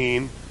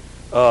 18,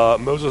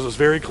 Moses was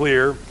very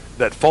clear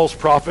that false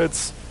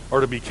prophets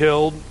are to be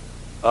killed.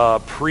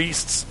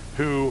 Priests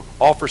who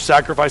offer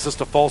sacrifices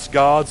to false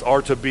gods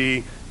are to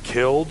be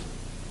killed.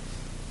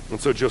 And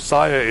so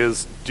Josiah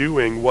is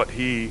doing what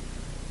he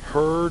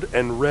heard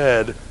and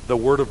read the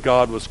word of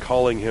God was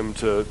calling him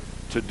to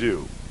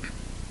do.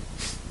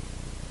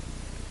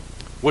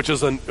 Which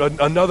is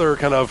another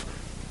kind of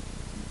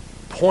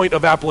point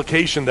of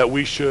application that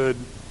we should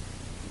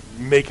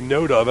make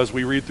note of as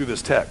we read through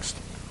this text.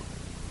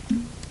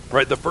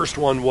 Right, the first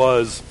one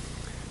was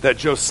that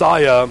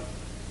Josiah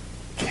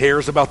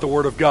cares about the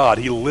word of God.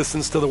 He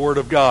listens to the word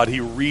of God. He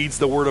reads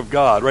the word of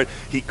God, right?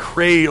 He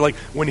craved,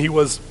 when he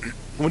was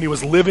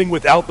living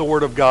without the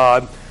word of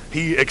God,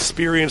 he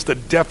experienced a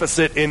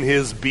deficit in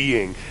his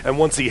being. And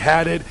once he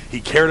had it, he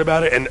cared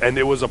about it, and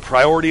it was a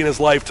priority in his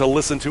life to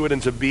listen to it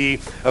and to be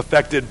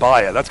affected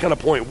by it. That's kind of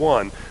point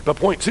one. But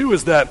point two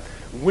is that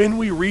when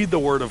we read the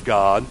word of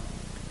God,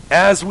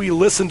 as we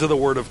listen to the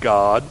word of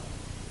God,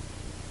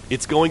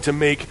 it's going to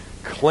make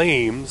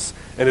claims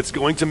and it's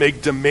going to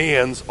make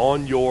demands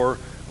on your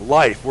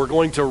life. We're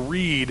going to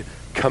read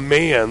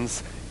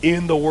commands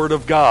in the word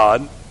of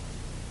God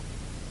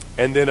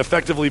and then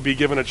effectively be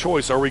given a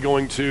choice. Are we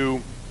going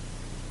to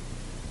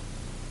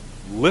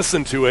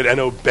listen to it and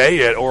obey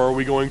it, or are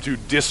we going to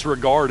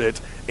disregard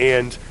it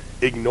and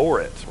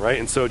ignore it, right?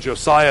 And so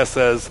Josiah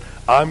says,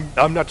 I'm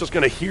not just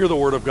going to hear the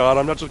word of God.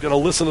 I'm not just going to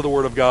listen to the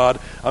word of God.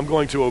 I'm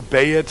going to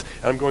obey it,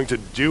 and I'm going to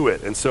do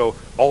it. And so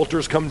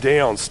altars come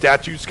down,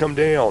 statues come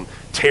down,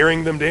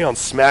 tearing them down,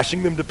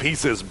 smashing them to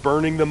pieces,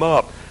 burning them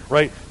up,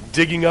 right?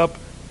 Digging up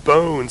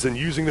bones and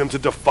using them to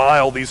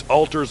defile these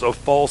altars of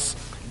false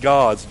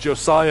gods.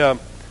 Josiah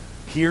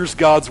hears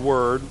God's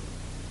word,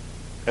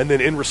 and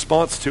then in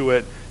response to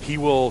it, he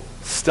will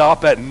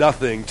stop at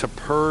nothing to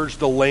purge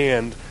the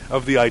land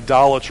of the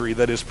idolatry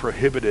that is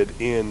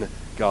prohibited in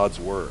God's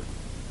word.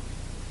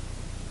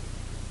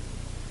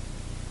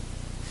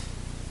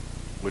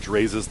 Which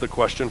raises the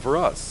question for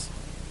us.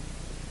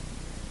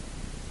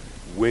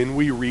 When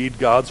we read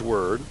God's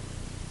word,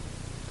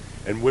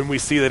 and when we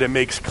see that it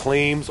makes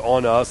claims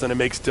on us and it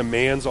makes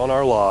demands on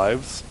our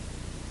lives,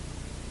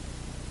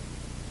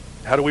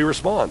 how do we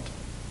respond?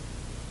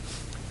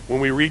 When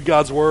we read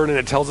God's word and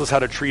it tells us how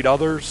to treat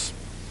others,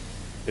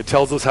 it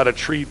tells us how to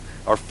treat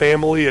our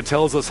family, it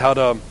tells us how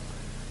to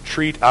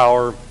treat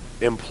our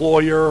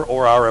employer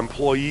or our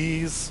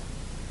employees,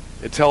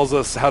 it tells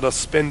us how to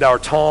spend our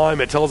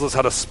time, it tells us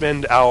how to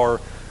spend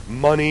our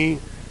money,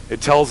 it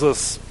tells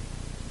us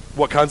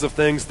what kinds of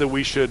things that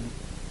we should,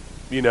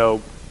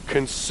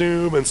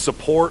 consume and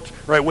support,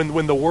 right?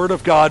 When the Word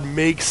of God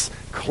makes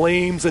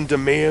claims and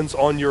demands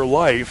on your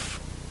life,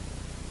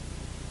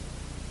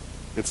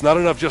 it's not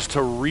enough just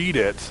to read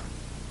it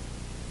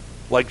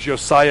like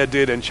Josiah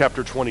did in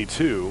chapter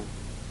 22.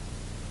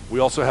 We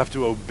also have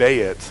to obey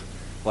it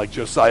like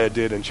Josiah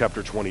did in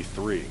chapter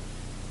 23.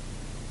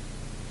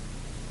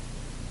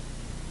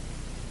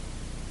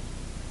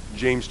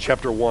 James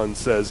chapter 1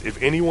 says,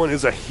 if anyone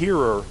is a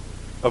hearer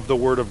of the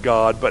word of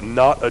God but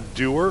not a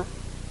doer,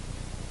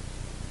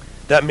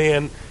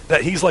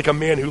 that he's like a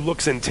man who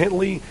looks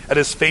intently at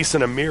his face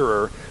in a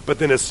mirror, but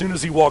then as soon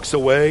as he walks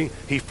away,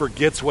 he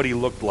forgets what he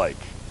looked like.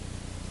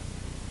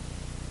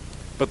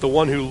 But the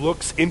one who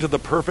looks into the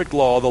perfect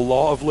law, the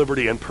law of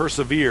liberty, and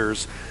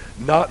perseveres,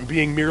 not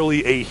being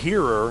merely a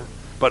hearer,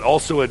 but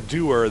also a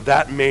doer,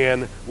 that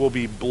man will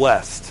be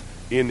blessed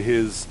in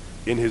his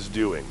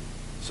doing.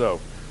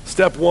 So,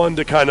 step one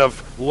to kind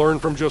of learn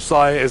from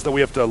Josiah is that we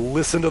have to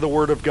listen to the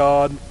word of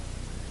God,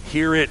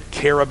 hear it,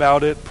 care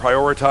about it,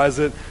 prioritize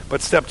it.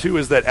 But step two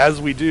is that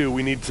as we do,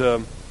 we need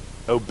to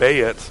obey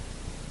it,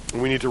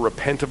 and we need to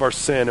repent of our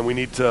sin, and we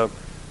need to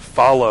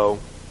follow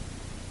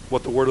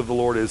what the word of the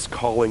Lord is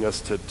calling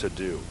us to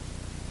do.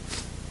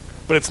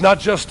 But it's not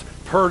just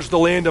purge the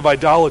land of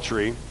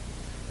idolatry.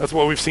 That's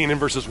what we've seen in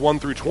verses 1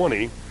 through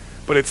 20.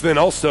 But it's then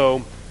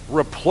also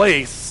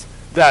replace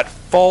that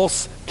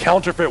false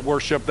counterfeit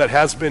worship that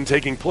has been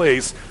taking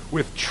place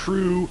with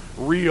true,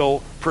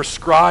 real,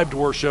 prescribed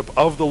worship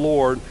of the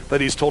Lord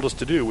that he's told us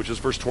to do, which is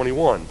verse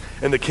 21.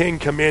 And the king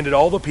commanded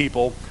all the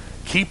people,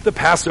 keep the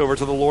Passover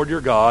to the Lord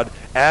your God,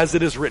 as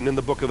it is written in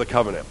the book of the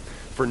covenant.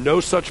 For no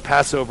such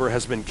Passover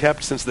has been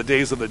kept since the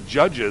days of the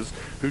judges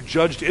who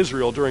judged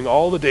Israel during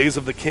all the days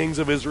of the kings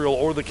of Israel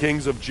or the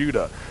kings of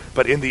Judah.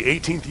 But in the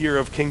 18th year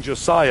of King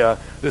Josiah,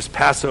 this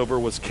Passover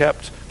was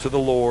kept to the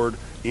Lord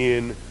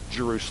in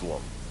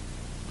Jerusalem.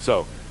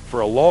 So, for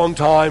a long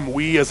time,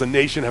 we as a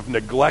nation have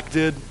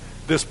neglected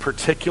this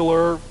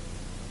particular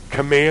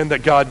command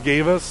that God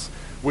gave us,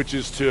 which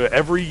is to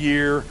every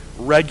year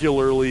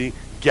regularly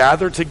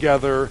gather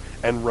together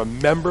and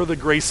remember the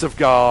grace of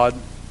God,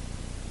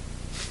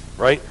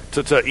 right?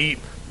 To eat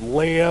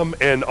lamb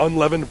and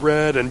unleavened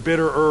bread and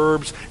bitter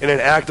herbs in an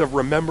act of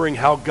remembering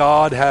how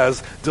God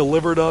has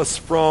delivered us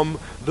from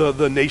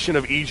the nation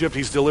of Egypt.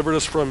 He's delivered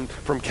us from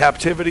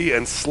captivity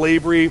and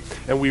slavery,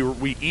 and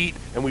we eat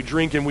and we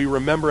drink and we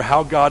remember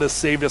how God has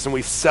saved us, and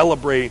we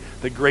celebrate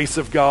the grace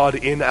of God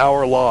in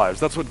our lives.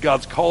 That's what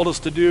God's called us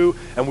to do,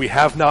 and we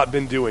have not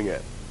been doing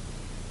it.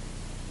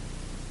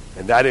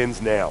 And that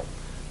ends now.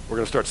 We're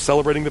going to start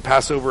celebrating the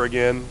Passover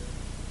again.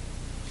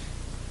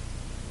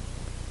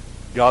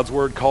 God's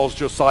word calls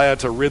Josiah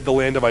to rid the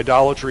land of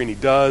idolatry, and he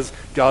does.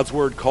 God's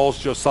word calls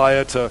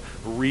Josiah to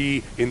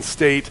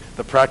reinstate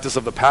the practice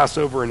of the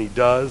Passover, and he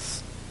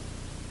does.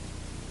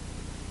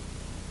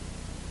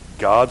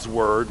 God's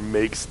word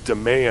makes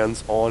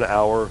demands on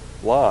our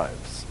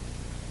lives.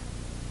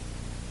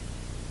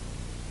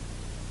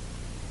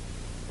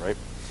 Right?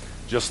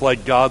 Just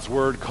like God's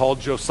word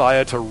called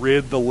Josiah to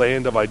rid the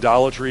land of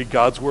idolatry,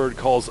 God's word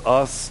calls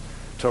us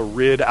to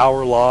rid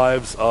our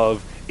lives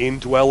of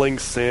indwelling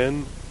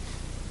sin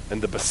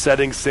and the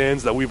besetting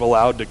sins that we've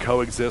allowed to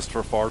coexist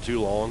for far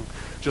too long.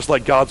 Just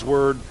like God's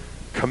word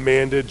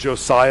commanded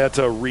Josiah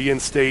to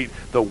reinstate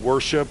the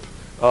worship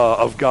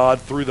of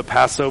God through the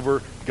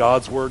Passover,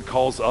 God's word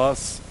calls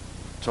us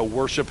to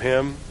worship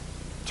him,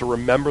 to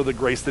remember the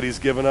grace that he's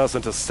given us,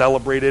 and to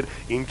celebrate it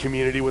in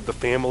community with the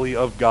family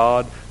of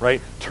God,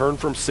 right? Turn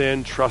from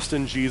sin, trust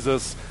in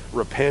Jesus,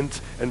 repent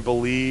and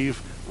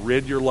believe,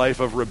 rid your life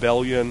of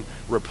rebellion,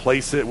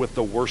 replace it with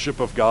the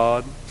worship of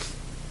God.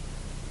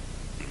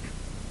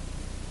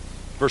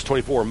 Verse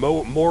 24,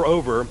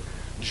 moreover,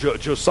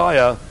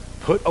 Josiah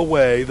put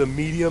away the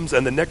mediums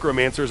and the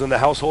necromancers and the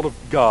household of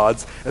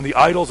gods and the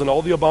idols and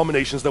all the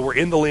abominations that were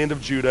in the land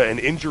of Judah and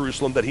in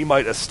Jerusalem, that he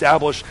might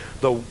establish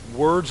the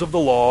words of the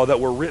law that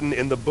were written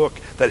in the book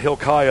that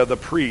Hilkiah the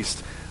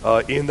priest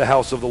in the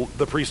house of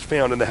the priest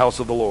found in the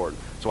house of the Lord.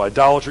 So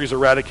idolatry is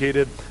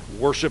eradicated,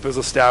 worship is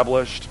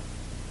established.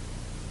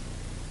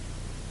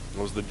 It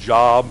was the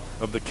job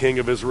of the king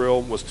of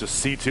Israel was to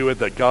see to it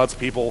that God's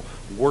people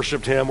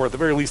worshiped him, or at the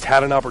very least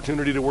had an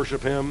opportunity to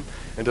worship him,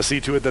 and to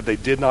see to it that they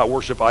did not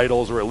worship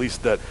idols, or at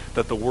least that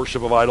the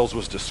worship of idols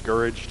was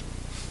discouraged.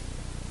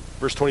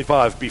 Verse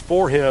 25,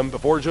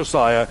 before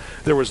Josiah,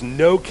 there was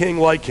no king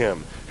like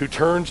him, who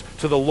turned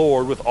to the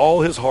Lord with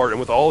all his heart and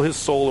with all his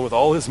soul and with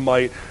all his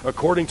might,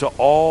 according to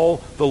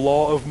all the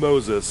law of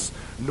Moses,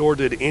 nor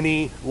did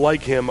any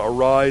like him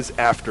arise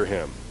after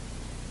him.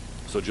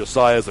 So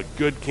Josiah is a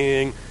good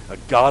king, a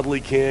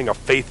godly king, a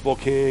faithful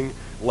king,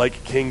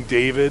 like King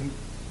David.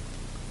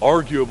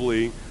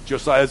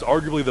 Josiah is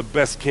arguably the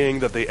best king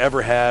that they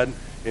ever had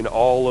in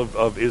all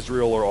of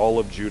Israel or all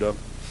of Judah.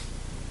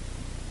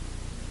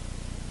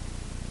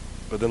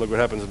 But then look what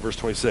happens in verse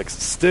 26.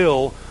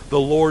 Still, the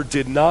Lord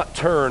did not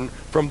turn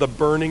from the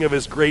burning of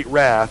his great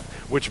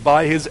wrath, which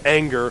by his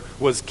anger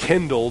was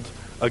kindled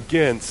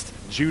against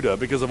Judah,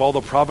 because of all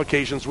the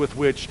provocations with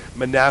which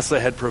Manasseh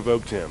had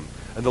provoked him.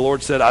 And the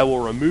Lord said, I will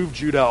remove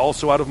Judah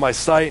also out of my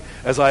sight,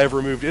 as I have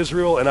removed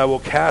Israel, and I will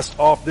cast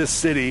off this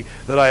city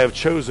that I have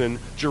chosen,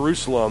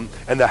 Jerusalem,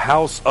 and the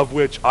house of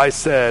which I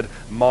said,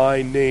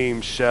 my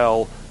name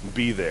shall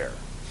be there.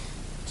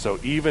 So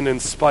even in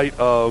spite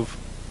of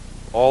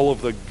all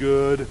of the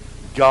good,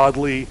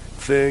 godly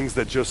things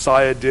that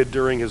Josiah did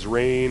during his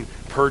reign,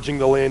 purging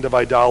the land of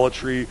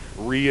idolatry,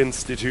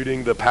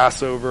 reinstituting the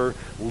Passover,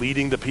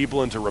 leading the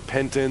people into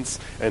repentance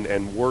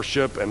and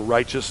worship and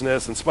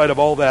righteousness, in spite of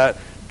all that,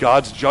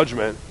 God's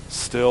judgment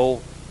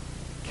still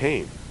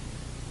came.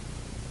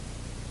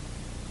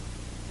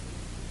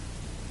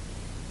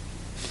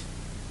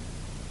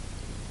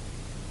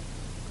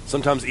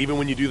 Sometimes even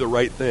when you do the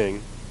right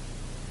thing,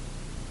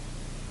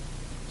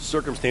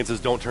 circumstances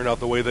don't turn out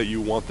the way that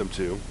you want them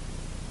to.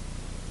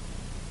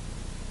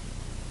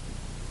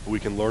 We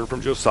can learn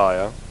from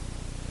Josiah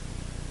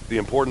the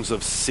importance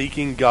of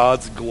seeking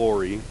God's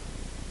glory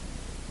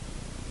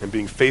and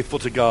being faithful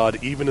to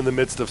God even in the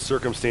midst of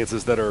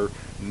circumstances that are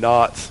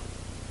not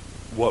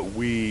what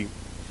we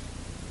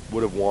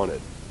would have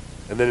wanted.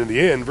 And then in the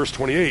end, verse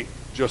 28,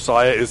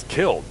 Josiah is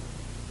killed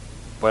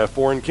by a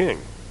foreign king.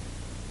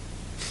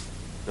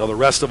 Now the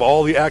rest of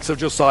all the acts of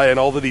Josiah and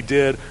all that he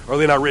did, are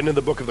they not written in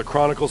the book of the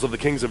Chronicles of the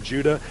kings of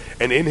Judah?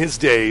 And in his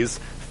days,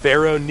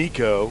 Pharaoh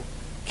Necho,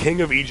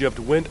 king of Egypt,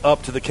 went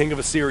up to the king of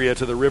Assyria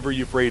to the river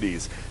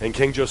Euphrates. And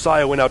King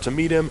Josiah went out to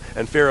meet him,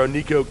 and Pharaoh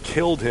Necho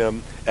killed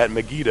him at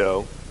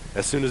Megiddo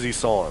as soon as he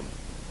saw him.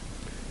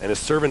 And his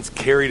servants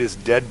carried his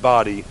dead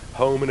body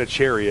home in a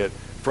chariot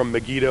from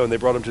Megiddo, and they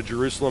brought him to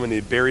Jerusalem, and they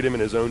buried him in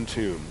his own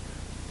tomb.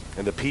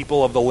 And the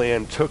people of the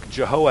land took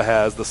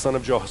Jehoahaz, the son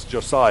of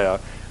Josiah,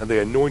 and they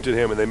anointed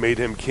him, and they made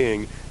him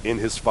king in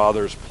his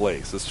father's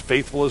place. As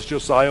faithful as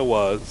Josiah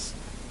was,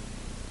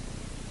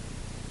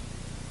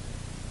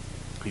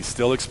 he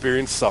still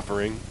experienced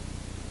suffering.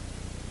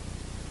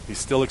 He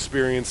still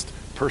experienced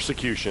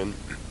persecution.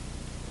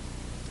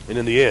 And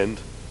in the end,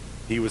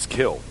 he was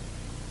killed.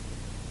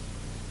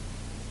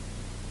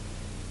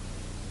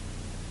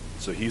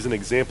 So he's an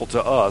example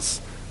to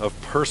us of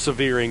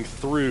persevering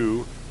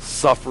through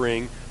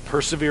suffering,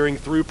 persevering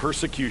through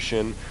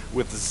persecution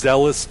with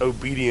zealous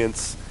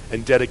obedience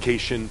and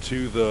dedication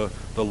to the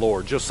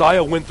Lord.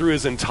 Josiah went through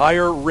his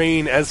entire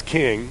reign as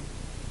king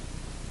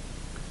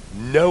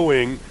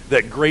knowing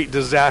that great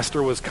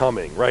disaster was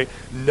coming, right?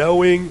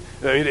 Knowing,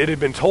 it had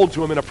been told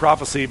to him in a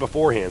prophecy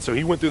beforehand. So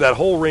he went through that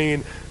whole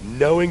reign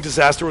knowing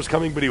disaster was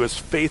coming, but he was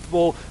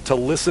faithful to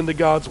listen to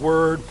God's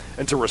word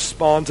and to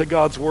respond to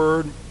God's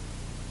word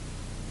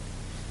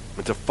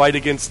and to fight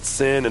against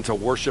sin and to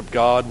worship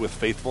God with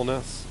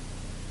faithfulness.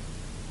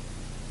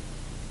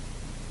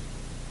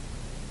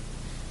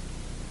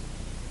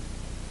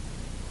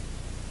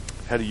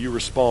 How do you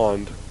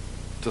respond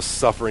to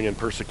suffering and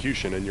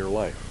persecution in your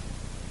life?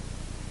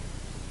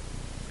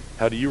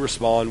 How do you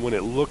respond when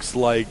it looks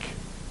like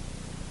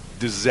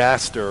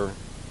disaster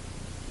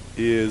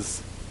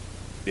is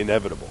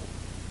inevitable?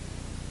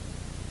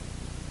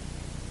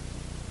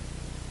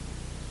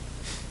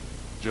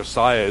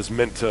 Josiah is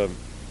meant to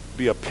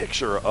be a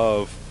picture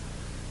of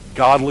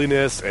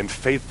godliness and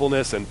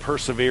faithfulness and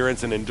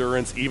perseverance and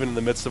endurance even in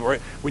the midst of,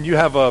 right? When you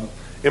have an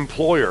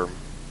employer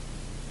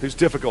who's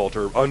difficult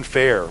or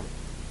unfair,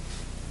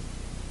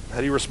 how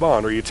do you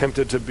respond? Are you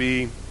tempted to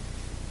be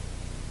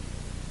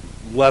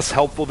less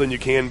helpful than you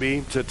can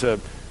be to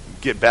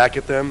get back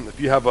at them?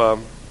 If you have a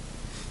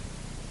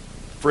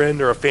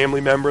friend or a family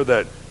member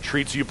that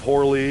treats you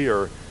poorly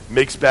or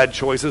makes bad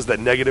choices that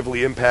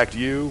negatively impact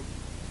you,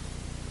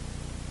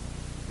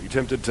 are you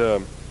tempted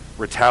to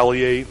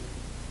retaliate,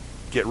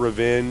 get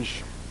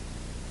revenge,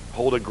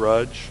 hold a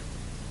grudge?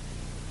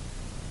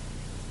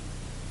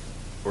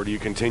 Or do you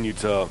continue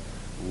to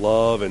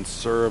love and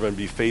serve and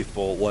be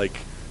faithful like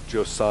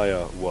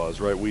Josiah was,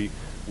 right?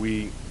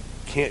 We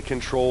can't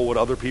control what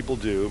other people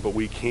do, but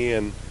we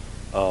can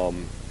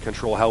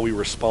control how we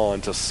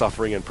respond to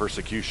suffering and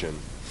persecution.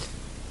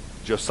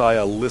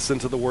 Josiah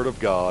listened to the word of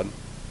God,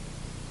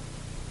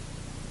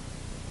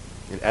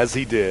 and as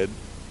he did,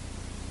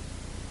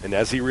 and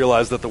as he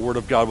realized that the word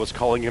of God was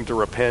calling him to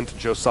repent,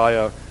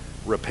 Josiah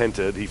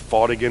repented. He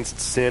fought against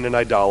sin and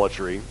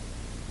idolatry,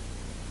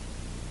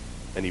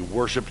 and he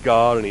worshiped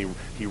God, and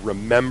he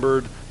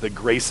remembered the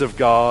grace of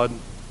God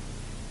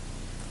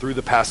through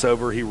the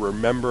Passover. He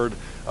remembered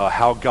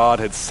how God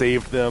had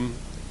saved them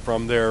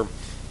from their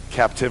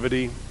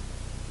captivity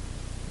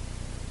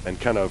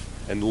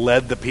and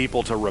led the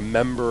people to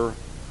remember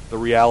the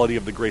reality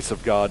of the grace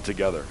of God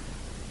together.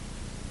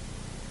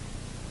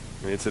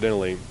 And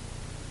incidentally,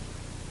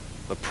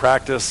 the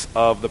practice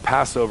of the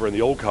Passover in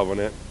the Old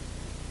Covenant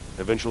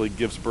eventually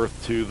gives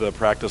birth to the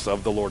practice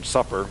of the Lord's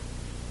Supper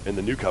in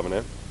the New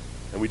Covenant,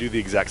 and we do the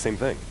exact same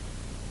thing.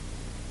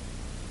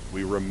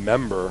 We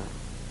remember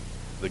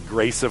the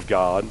grace of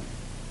God.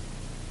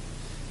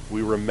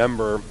 We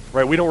remember,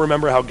 right? We don't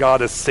remember how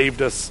God has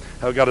saved us,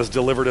 how God has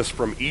delivered us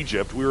from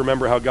Egypt. We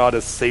remember how God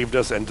has saved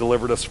us and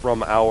delivered us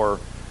from our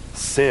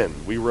sin.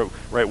 We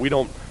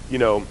don't,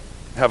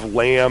 have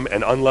lamb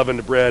and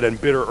unleavened bread and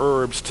bitter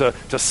herbs to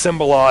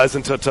symbolize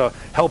and to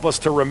help us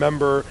to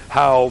remember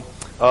how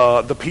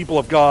the people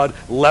of God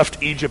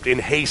left Egypt in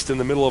haste in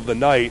the middle of the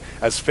night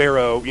as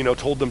Pharaoh,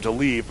 told them to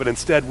leave. But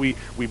instead we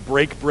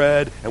break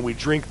bread and we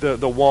drink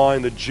the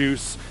wine, the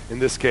juice in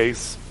this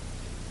case,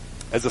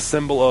 as a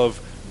symbol of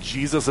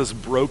Jesus'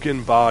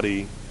 broken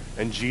body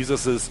and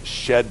Jesus'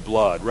 shed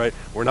blood, right?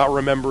 We're not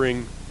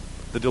remembering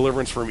the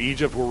deliverance from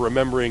Egypt. We're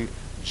remembering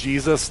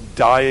Jesus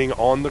dying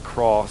on the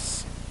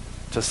cross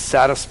to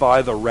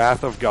satisfy the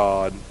wrath of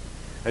God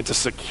and to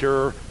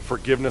secure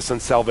forgiveness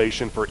and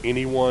salvation for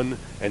anyone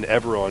and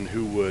everyone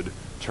who would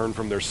turn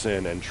from their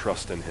sin and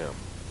trust in him.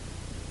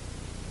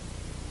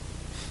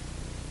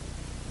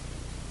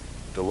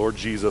 The Lord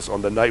Jesus,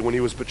 on the night when he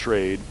was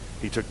betrayed,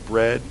 he took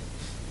bread,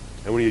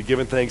 and when he had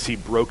given thanks, he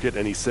broke it,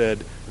 and he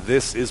said,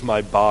 "This is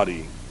my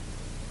body,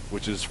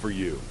 which is for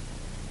you.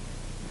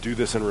 Do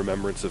this in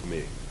remembrance of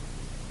me."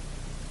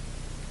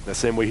 The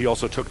same way he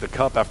also took the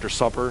cup after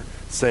supper,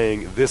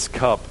 saying, "This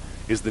cup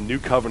is the new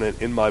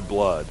covenant in my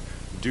blood.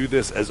 Do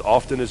this as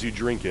often as you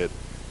drink it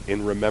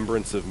in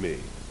remembrance of me.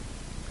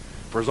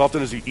 For as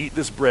often as you eat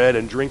this bread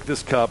and drink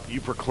this cup,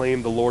 you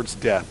proclaim the Lord's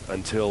death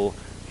until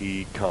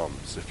he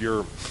comes." If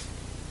you're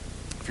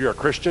a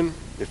Christian,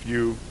 if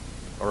you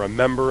are a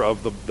member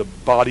of the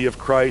body of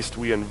Christ,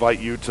 we invite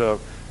you to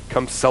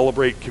come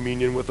celebrate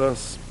communion with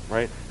us,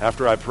 right?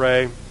 After I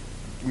pray,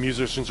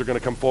 musicians are going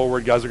to come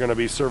forward. Guys are going to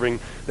be serving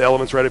the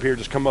elements right up here.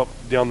 Just come up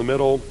down the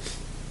middle,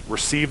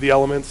 receive the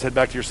elements, head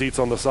back to your seats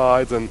on the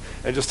sides, and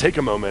just take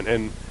a moment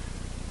and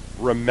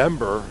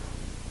remember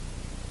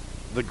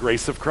the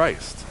grace of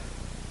Christ.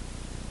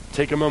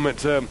 Take a moment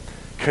to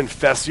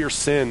confess your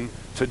sin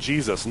to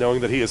Jesus, knowing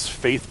that he is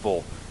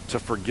faithful to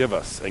forgive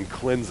us and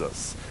cleanse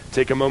us.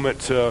 Take a moment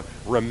to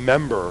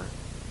remember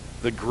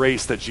the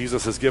grace that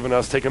Jesus has given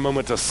us. Take a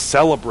moment to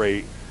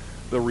celebrate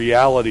the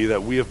reality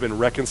that we have been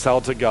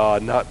reconciled to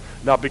God,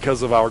 not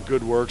because of our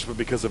good works, but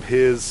because of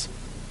his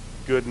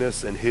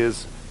goodness and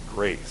his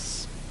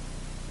grace.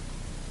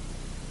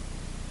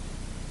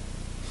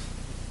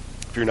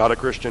 If you're not a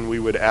Christian, we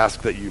would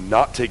ask that you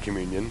not take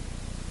communion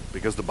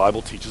because the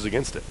Bible teaches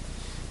against it.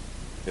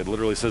 It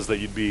literally says that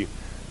you'd be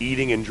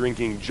eating and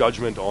drinking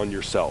judgment on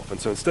yourself. And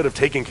so instead of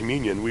taking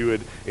communion, we would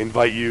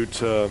invite you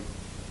to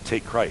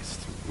take Christ.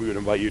 We would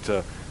invite you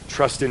to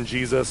trust in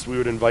Jesus. We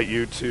would invite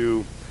you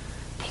to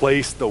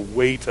place the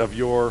weight of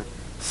your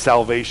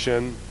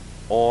salvation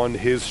on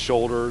his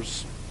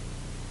shoulders,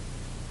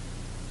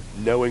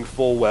 knowing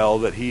full well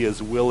that he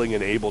is willing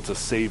and able to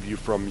save you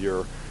from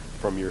your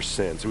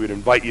sin. So we'd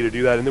invite you to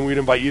do that, and then we'd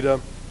invite you to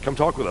come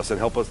talk with us and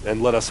help us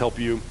and let us help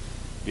you,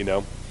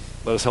 let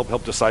us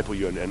help disciple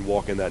you and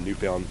walk in that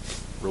newfound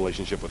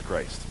relationship with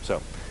Christ. So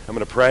I'm going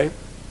to pray,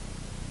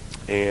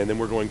 and then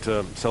we're going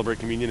to celebrate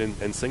communion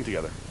and sing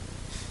together.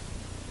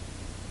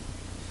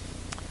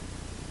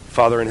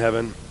 Father in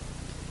heaven,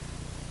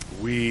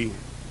 we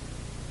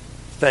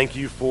thank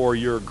you for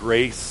your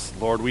grace.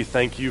 Lord, we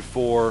thank you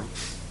for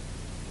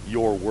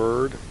your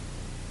word.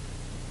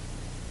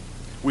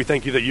 We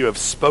thank you that you have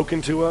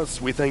spoken to us.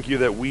 We thank you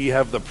that we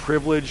have the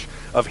privilege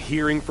of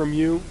hearing from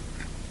you.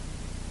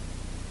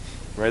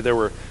 Right? There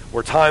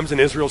were times in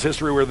Israel's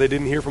history where they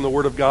didn't hear from the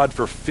word of God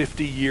for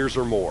 50 years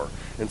or more.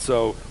 And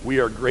so we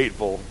are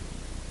grateful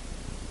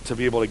to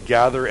be able to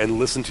gather and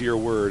listen to your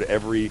word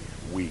every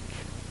week.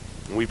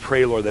 And we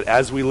pray, Lord, that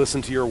as we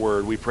listen to your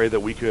word, we pray that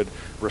we could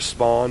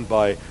respond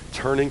by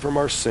turning from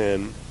our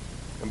sin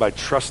and by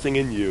trusting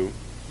in you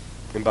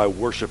and by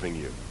worshiping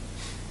you.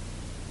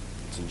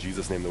 It's in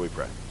Jesus' name that we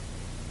pray.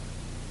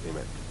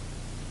 Amen.